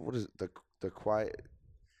in what is it, the Quiet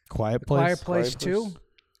Place? Quiet Place 2.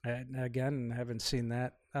 Again, haven't seen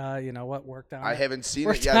that. You know what? Worked on it. I haven't seen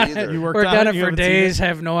it yet either. You worked on it for days.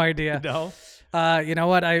 Have no idea. No. You know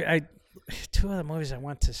what? I two of the movies I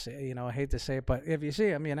went to see. You know, I hate to say it, but if you see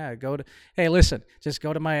them, you know, Hey, listen, just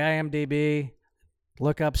go to my IMDb,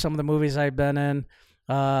 look up some of the movies I've been in.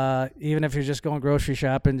 Even if you're just going grocery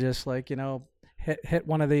shopping, just like, you know, hit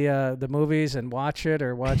one of the movies and watch it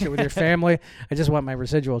with your family. I just want my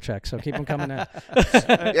residual check, so keep them coming in.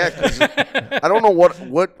 Yeah, 'cause I don't know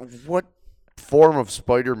what form of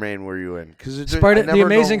Spider-Man were you in? Because The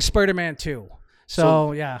Amazing Spider-Man 2.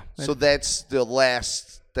 So yeah. So that's the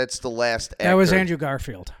last actor. That was Andrew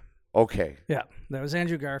Garfield. Okay. Yeah, that was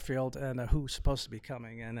Andrew Garfield, and who's supposed to be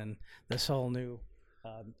coming in, and this whole new.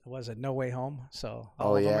 Was it No Way Home? So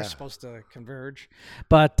all of them are supposed to converge.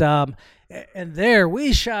 But and there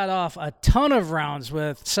we shot off a ton of rounds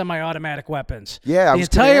with semi-automatic weapons. Yeah, the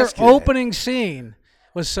entire opening scene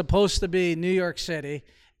was supposed to be New York City.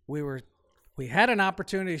 We had an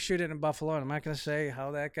opportunity to shoot it in Buffalo, and I'm not going to say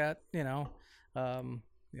how that got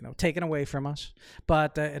taken away from us.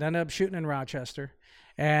 But it ended up shooting in Rochester,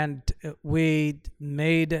 and we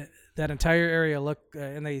made that entire area look,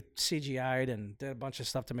 and they CGI'd and did a bunch of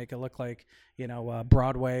stuff to make it look like,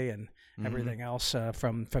 Broadway and everything else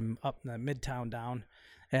from up in the Midtown down.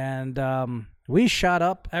 And we shot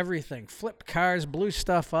up everything, flipped cars, blew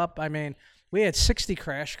stuff up. I mean, we had 60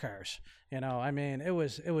 crash cars. I mean, it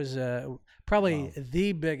was probably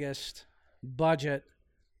the biggest budget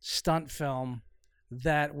stunt film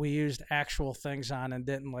that we used actual things on and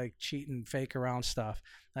didn't like cheat and fake around stuff.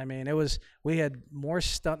 I mean, we had more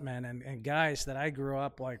stuntmen and guys that I grew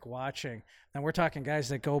up like watching. And we're talking guys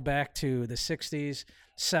that go back to the 60s,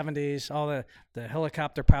 70s, all the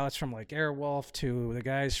helicopter pilots from like Airwolf to the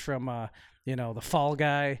guys from, the Fall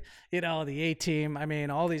Guy, the A-Team. I mean,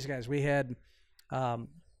 all these guys. We had the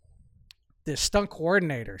stunt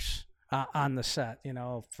coordinators on the set,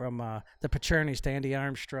 from the Pachernis to Andy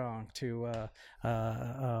Armstrong to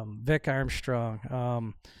Vic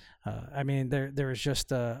Armstrong. I mean, there was just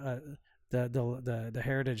the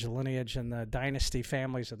heritage, the lineage, and the dynasty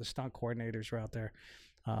families of the stunt coordinators were out there,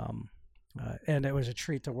 and it was a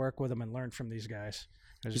treat to work with them and learn from these guys.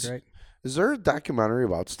 It was great. Is there a documentary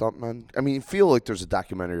about stuntmen? I mean, I feel like there's a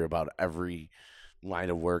documentary about every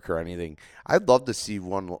line of work or anything. I'd love to see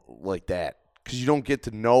one like that. Because you don't get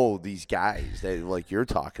to know these guys that like you're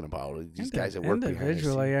talking about. These guys that work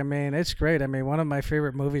individually. I mean, it's great. I mean, one of my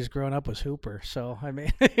favorite movies growing up was Hooper. So I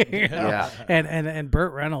mean, yeah. And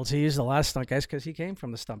Burt Reynolds, he used a lot of stunt guys because he came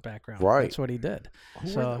from the stunt background. Right. That's what he did.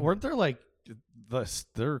 Weren't there like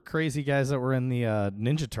there crazy guys that were in the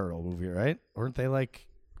Ninja Turtle movie, right? Weren't they like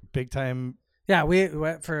big time? Yeah, we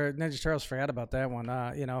went for Ninja Turtles. Forgot about that one.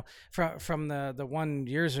 From the one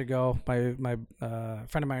years ago, my friend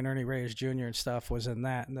of mine, Ernie Reyes Jr. and stuff was in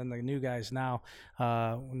that, and then the new guys now,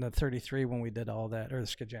 in the 33 when we did all that, or the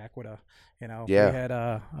Skajakwada, Yeah. We had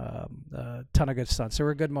a ton of good stunts. There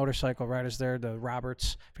were good motorcycle riders there. The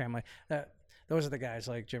Roberts family. Those are the guys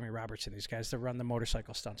like Jimmy Roberts and these guys that run the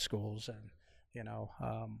motorcycle stunt schools, and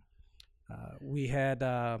we had.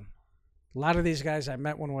 A lot of these guys I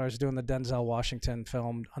met when I was doing the Denzel Washington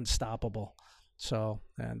film Unstoppable. So,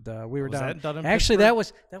 and we were down. That done in Actually,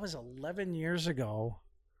 Pittsburgh? that was 11 years ago.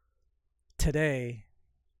 Today,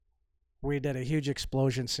 we did a huge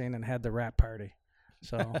explosion scene and had the rap party.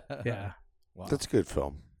 So, yeah. Wow. That's a good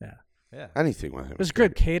film. Yeah. Anything with him. It was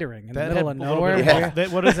good catering in the middle of had a little nowhere. bit of- Yeah.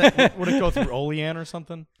 What is that? Would it go through Olean or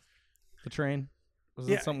something? The train? Was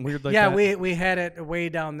it something weird like that? Yeah, we had it way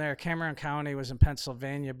down there. Cameron County was in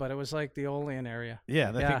Pennsylvania, but it was like the Olean area.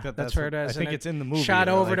 Yeah, I think that's where it is. I think and it's in the movie. Shot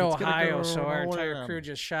They're over like, to "It's gonna Ohio, go so our entire Olean." crew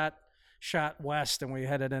just shot west, and we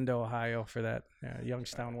headed into Ohio for that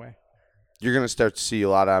Youngstown way. You're going to start to see a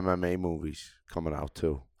lot of MMA movies coming out,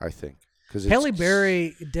 too, I think. Halle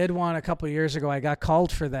Berry did one a couple of years ago. I got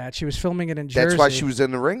called for that. She was filming it in Jersey. That's why she was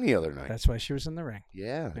in the ring the other night. That's why she was in the ring.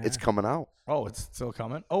 Yeah, it's coming out. Oh, it's still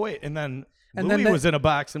coming? Oh, wait, and then And Louis then was in a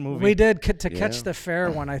boxing movie. We did Catch the Fair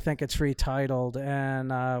one. I think it's retitled,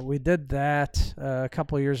 and we did that a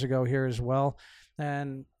couple of years ago here as well.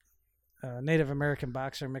 And Native American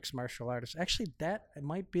boxer, mixed martial artist. Actually, it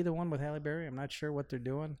might be the one with Halle Berry. I'm not sure what they're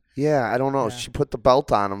doing. Yeah, I don't know. Yeah. She put the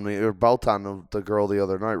belt on him, or belt on the girl the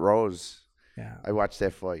other night, Rose. Yeah, I watched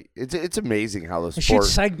that fight. It's amazing how the they sport.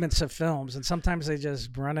 shoot segments of films, and sometimes they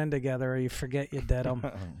just run in together, or you forget you did them.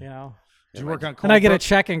 Did you work on And I get a Colebrook?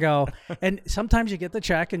 check and go, and sometimes you get the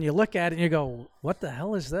check and you look at it and you go, what the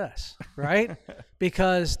hell is this? Right?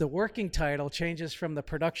 Because the working title changes from the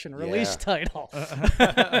production release title.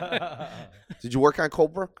 Did you work on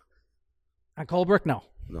Colebrook? On Colebrook? No.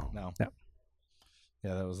 No.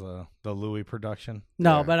 Yeah, that was the Louis production.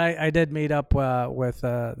 No, Yeah. but I did meet up with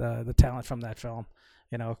the talent from that film,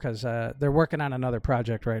 because they're working on another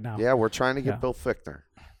project right now. Yeah, we're trying to get Yeah. Bill Fichtner.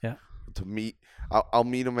 Yeah. to meet. I'll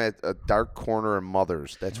meet him at a dark corner in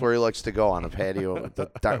Mother's. That's where he likes to go on a patio,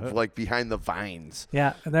 like behind the vines.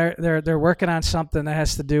 Yeah, they're working on something that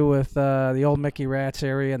has to do with the old Mickey Rats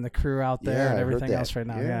area and the crew out there Yeah, and I heard everything that. else right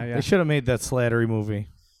now. Yeah. They should have made that Slattery movie.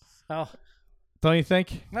 Oh, Don't you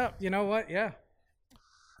think? well, you know what? Yeah.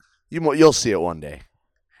 You'll see it one day.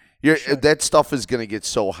 That stuff is gonna get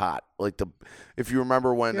so hot. Like if you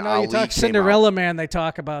remember when You know, Ali you talk came Cinderella out, Man, they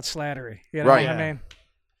talk about Slattery. You know Right. what I mean?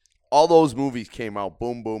 all those movies came out.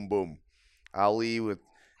 Boom, boom, boom. Ali and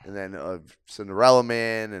then Cinderella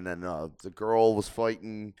Man, and then the girl was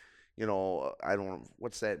fighting. You know, I don't.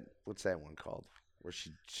 What's that one called? Where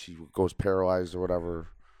she goes paralyzed or whatever.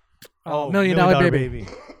 Million Dollar Baby.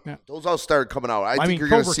 Those all started coming out. I think mean, you're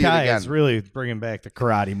gonna Cobra see it Kai again. is really bringing back the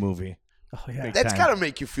karate movie. Oh yeah. Big That's time. got to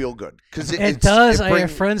make you feel good because It does. I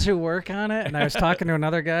have friends who work on it, and I was talking to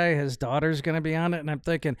another guy. His daughter's going to be on it, and I'm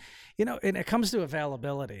thinking, you know, and it comes to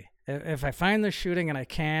availability. If I find the shooting and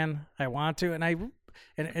I want to,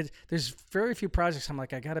 there's very few projects I'm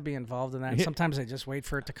like, I got to be involved in that. And sometimes I just wait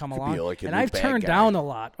for it to come along. like a And new I've bad turned guy. down a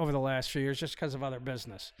lot over the last few years just because of other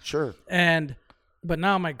business. Sure. But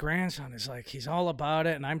now my grandson is like, he's all about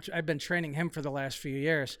it, and I've been training him for the last few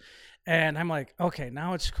years. And I'm like, okay,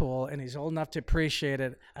 now it's cool, and he's old enough to appreciate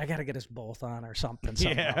it. I got to get us both on or something.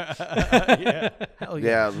 Somehow. Yeah. Hell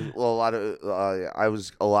Yeah, well, a lot of I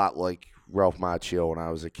was a lot like Ralph Macchio when I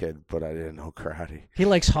was a kid, but I didn't know karate. He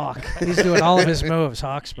likes Hawk. He's doing all of his moves,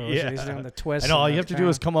 Hawk's moves. Yeah. He's doing the twist. And all and you the have to do crown.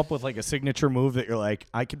 is come up with like a signature move that you're like,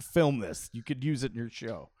 I could film this. You could use it in your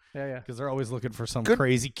show. Yeah. Because they're always looking for some Good.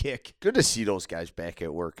 crazy kick. Good to see those guys back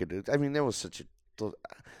at work. I mean, that was such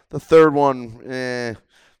the third one.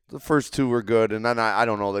 The first two were good, and then I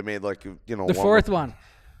don't know. They made like The one fourth one,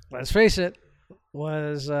 let's face it,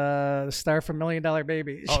 was the star from $1 Million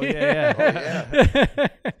Baby. Oh, yeah.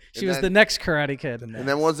 She And was then- the next Karate Kid. And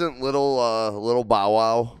then wasn't little Bow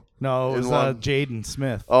Wow. No, it was In one. Jaden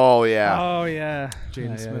Smith. Oh yeah. Oh yeah,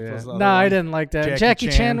 Jaden Smith was the other No, I one. didn't like that. Jackie Jackie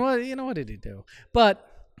Chan. Chan. Well, you know what did he do? But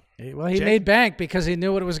he made bank because he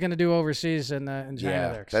knew what it was going to do overseas in China.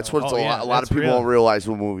 Yeah, There, that's so. what Oh, yeah, a lot of that's people real. don't realize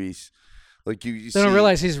with movies. Like you They see, don't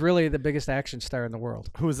realize he's really the biggest action star in the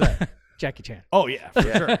world. Who was that? Jackie Chan. Oh, yeah, for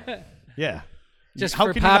sure. Yeah. Just How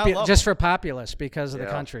for can you not love just for populace because of the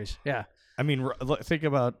Yeah. countries. Yeah. I mean, think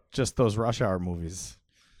about just those Rush Hour movies.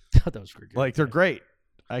 Those were good. Like, they're great.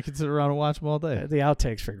 I could sit around and watch them all day. The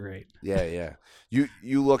outtakes were great. Yeah.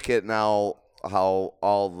 You look at now how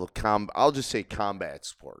all the I'll just say combat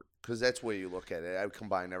sport because that's where you look at it. I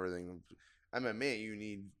combine everything. MMA, you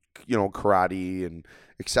need karate and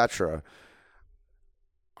etc.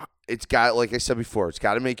 It's got, like I said before, it's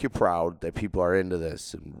got to make you proud that people are into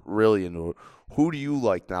this and really into it. Who do you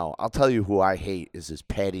like now? I'll tell you who I hate is this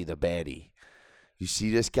Patty the Baddie. You see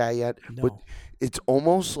this guy yet? No. But it's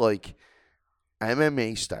almost like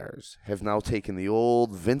MMA stars have now taken the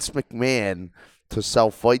old Vince McMahon to sell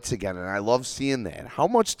fights again, and I love seeing that. How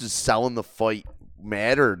much does selling the fight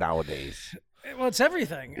matter nowadays? Well, it's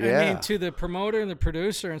everything. I Yeah. mean, to the promoter and the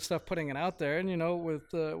producer and stuff putting it out there, and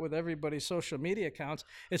with everybody's social media accounts,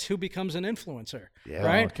 it's who becomes an influencer, Yeah.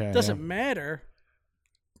 right? Okay, Doesn't yeah. matter.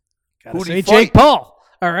 Gotta Who do say you Jake fight? Paul.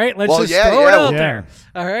 All right, let's Well, just yeah, throw it yeah. out Yeah. there.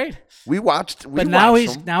 All right, We watched but now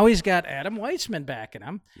him. he's got Adam Weitzman backing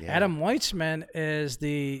him. Yeah. Adam Weitzman is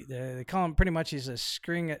they call him pretty much he's a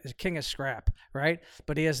king of scrap, right?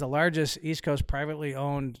 But he has the largest East Coast privately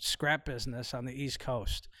owned scrap business on the East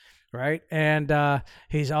Coast, right? And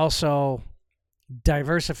he's also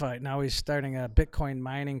diversified. Now he's starting a Bitcoin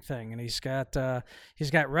mining thing, and he's got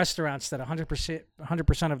restaurants that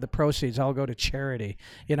 100% of the proceeds all go to charity.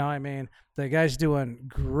 You know, I mean, the guy's doing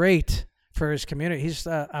great for his community. He's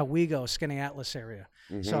Owego, Skinny Atlas area.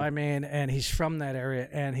 So I mean, and he's from that area,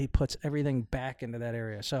 and he puts everything back into that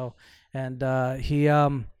area. So, and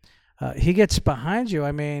he gets behind you.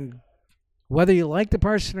 I mean, whether you like the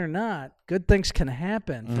person or not, good things can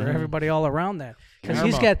happen for everybody all around that. Because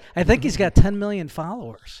I think he's got 10 million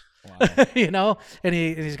followers. Wow. You know, and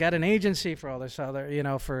he's got an agency for all this other,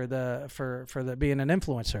 for the being an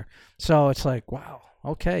influencer. So it's like, wow,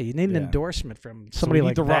 okay, you need an Yeah. endorsement from So somebody we need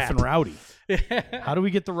like the that. rough and rowdy. How do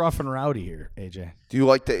we get the rough and rowdy here, AJ? Do you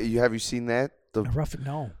like that? Have you seen that?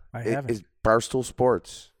 No, I haven't. Barstool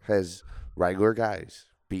Sports has regular guys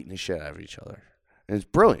beating the shit out of each other. And it's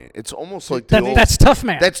brilliant. It's almost like That's tough,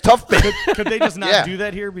 man. That's tough, man. Could they just not Yeah. do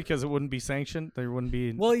that here because it wouldn't be sanctioned? There wouldn't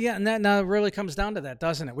be. Well, yeah, and that now really comes down to that,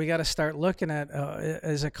 doesn't it? We got to start looking at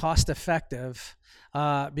is it cost effective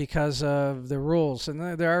because of the rules,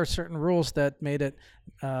 and there are certain rules that made it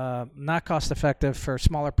not cost effective for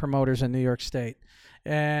smaller promoters in New York State,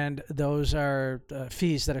 and those are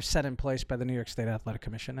fees that are set in place by the New York State Athletic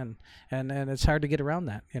Commission, and it's hard to get around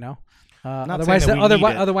that, you know. Otherwise,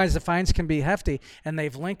 otherwise the fines can be hefty, and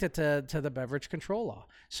they've linked it to the beverage control law.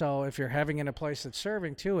 So if you're having in a place that's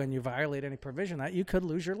serving too, and you violate any provision that, you could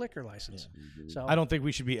lose your liquor license. So I don't think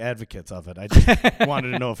we should be advocates of it. I just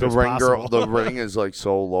wanted to know if The it's ring possible. the ring is like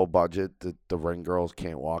so low budget that the ring girls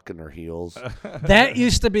can't walk in their heels. that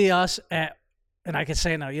used to be us at. And I can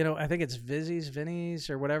say now, you know, I think it's Vinny's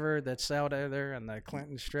or whatever that's out there on the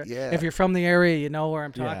Clinton Strip. Yeah. If you're from the area, you know where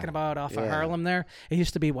I'm talking Yeah. about off of Yeah. Harlem there. It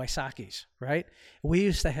used to be Waisaki's, right? We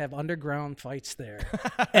used to have underground fights there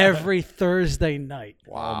every Thursday night.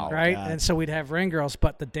 Wow. Right? God. And so we'd have ring girls,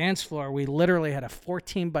 but the dance floor, we literally had a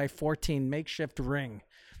 14 by 14 makeshift ring,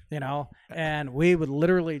 you know, and we would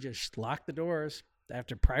literally just lock the doors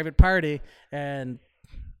after private party, and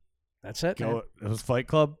that's it. man. It was Fight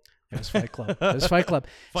Club. It was Fight Club. It was Fight Club.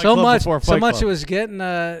 Fight so Club much, before so Fight much Club. it was getting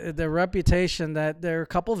the reputation that there were a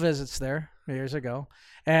couple visits there years ago,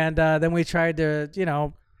 and then we tried to, you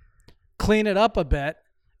know, clean it up a bit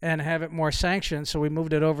and have it more sanctioned. So we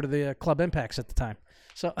moved it over to the Club Impacts at the time.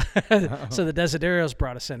 So, so the Desiderios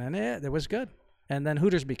brought us in, and it was good. And then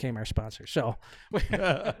Hooters became our sponsor. So,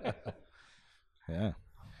 Yeah.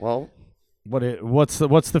 Well, What's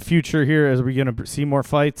the future here? Are we going to see more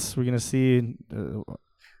fights? We're going to see.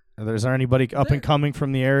 Is there anybody up and coming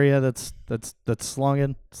from the area that's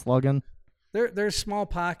slugging? there's small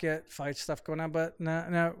pocket fight stuff going on, but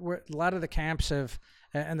no, a lot of the camps have,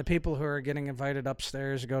 and the people who are getting invited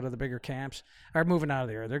upstairs to go to the bigger camps are moving out of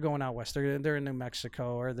the area. They're going out west. They're in New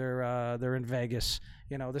Mexico, or they're in Vegas.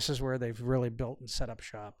 You know, this is where they've really built and set up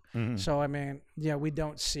shop. So I mean, yeah, we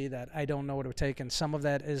don't see that. I don't know what it would take, and some of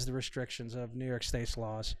that is the restrictions of New York State's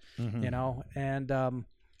laws. You know, and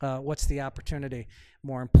what's the opportunity?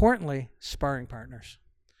 More importantly, sparring partners.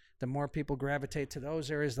 The more people gravitate to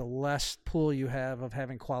those areas, the less pool you have of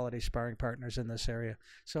having quality sparring partners in this area.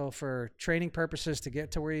 So for training purposes, to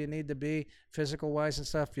get to where you need to be physical-wise and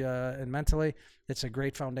stuff, and mentally, it's a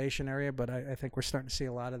great foundation area, but I think we're starting to see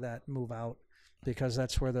a lot of that move out, because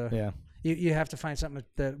that's where you have to find something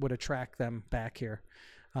that would attract them back here.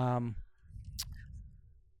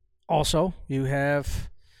 Also, you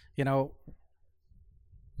have, you know,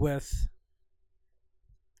 with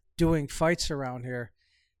doing fights around here,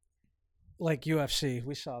 like UFC,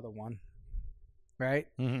 we saw the one, right?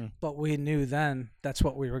 But we knew then that's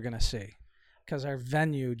what we were going to see, because our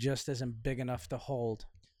venue just isn't big enough to hold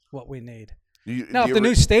what we need. Now, if the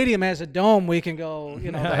new stadium has a dome, we can go,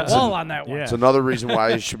 you know, the wall on that one. Yeah. it's another reason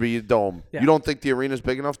why it should be a dome. Yeah. You don't think the arena's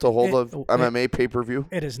big enough to hold a MMA pay-per-view?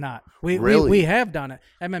 It is not. We have done it.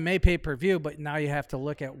 MMA pay-per-view, but now you have to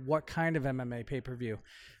look at what kind of MMA pay-per-view.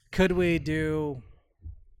 Could we do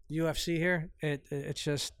UFC here? It's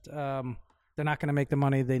just they're not going to make the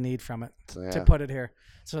money they need from it to put it here.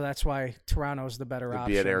 So that's why Toronto's the better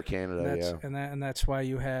option. Be at Air Canada, and that's why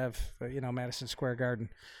you have Madison Square Garden.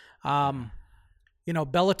 You know,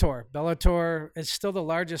 Bellator is still the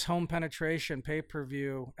largest home penetration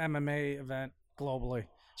pay-per-view MMA event globally.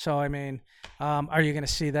 So, I mean, are you going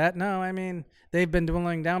to see that? No, I mean, they've been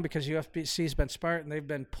dwindling down because UFC's been smart, and they've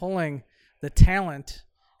been pulling the talent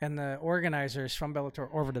and the organizers from Bellator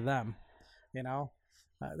over to them. You know,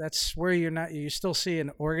 that's where you still see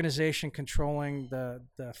an organization controlling the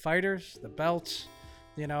fighters, the belts,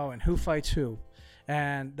 you know, and who fights who.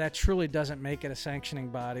 And that truly doesn't make it a sanctioning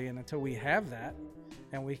body. And until we have that,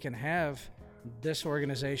 and we can have this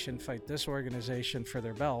organization fight this organization for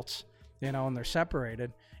their belts, you know, and they're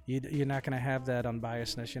separated, you're not going to have that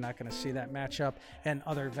unbiasedness. You're not going to see that matchup and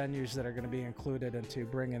other venues that are going to be included into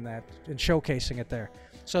bringing that and showcasing it there.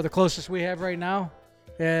 So the closest we have right now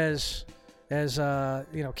is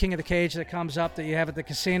King of the Cage that comes up that you have at the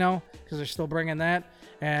casino, because they're still bringing that,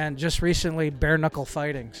 and just recently bare knuckle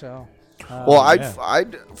fighting. So. Well,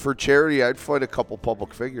 I'd for charity, I'd fight a couple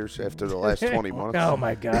public figures after the last 20 months. Oh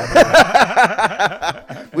my God!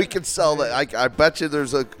 We could sell that. I bet you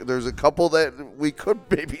there's a couple that we could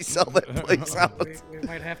maybe sell that place out. We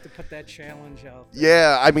might have to put that challenge out.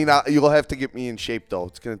 Yeah, I mean, you'll have to get me in shape though.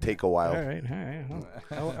 It's gonna take a while. All right.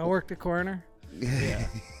 Well, I'll work the corner. Yeah.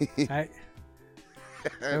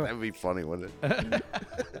 That'd be funny, wouldn't it?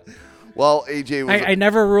 Well, AJ, I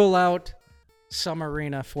never rule out some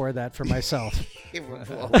arena for that for myself.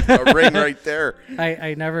 a ring right there.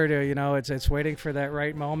 I never do. You know, it's waiting for that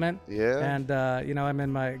right moment. Yeah. And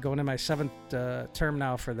I'm going in my 7th term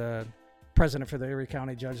now for the president for the Erie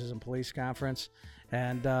County Judges and Police Conference,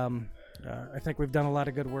 and I think we've done a lot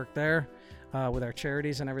of good work there with our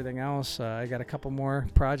charities and everything else. I got a couple more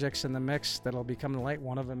projects in the mix that'll be coming to light.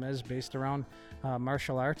 One of them is based around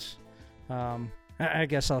martial arts. I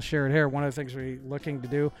guess I'll share it here. One of the things we're looking to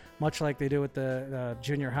do, much like they do with the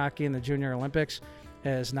junior hockey and the Junior Olympics,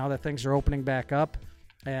 is now that things are opening back up,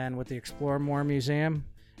 and with the Explore More Museum,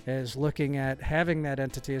 is looking at having that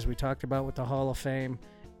entity, as we talked about with the Hall of Fame,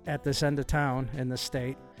 at this end of town in the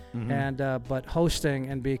state, and but hosting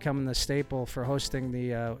and becoming the staple for hosting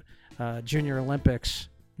the Junior Olympics,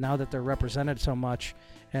 now that they're represented so much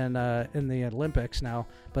and in the Olympics now,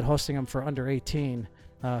 but hosting them for under 18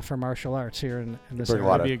 for martial arts here in this Bring a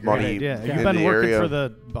area. lot That'd of be a great money idea. in You've the been working area. for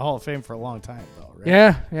the Hall of Fame for a long time, though, right?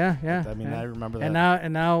 Yeah. I mean, yeah. I remember that.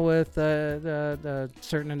 And now with the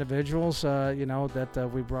certain individuals, that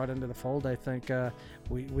we brought into the fold, I think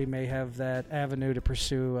we may have that avenue to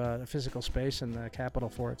pursue a physical space and the capital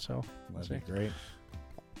for it. So we'll see. That'd be great.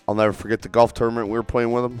 I'll never forget the golf tournament we were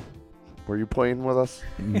playing with him. Were you playing with us?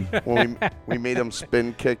 When we made him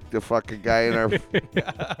spin kick the fucking guy in our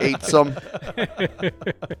ate some.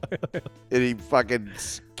 And he fucking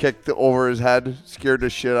kicked over his head, scared the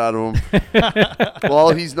shit out of him.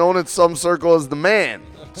 Well, he's known in some circle as the man.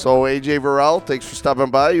 So, AJ Varell, thanks for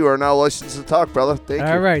stopping by. You are now licensed to talk, brother. Thank you.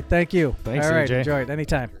 All right. Thank you. Thanks, All right. AJ. Enjoy it.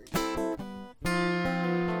 Anytime.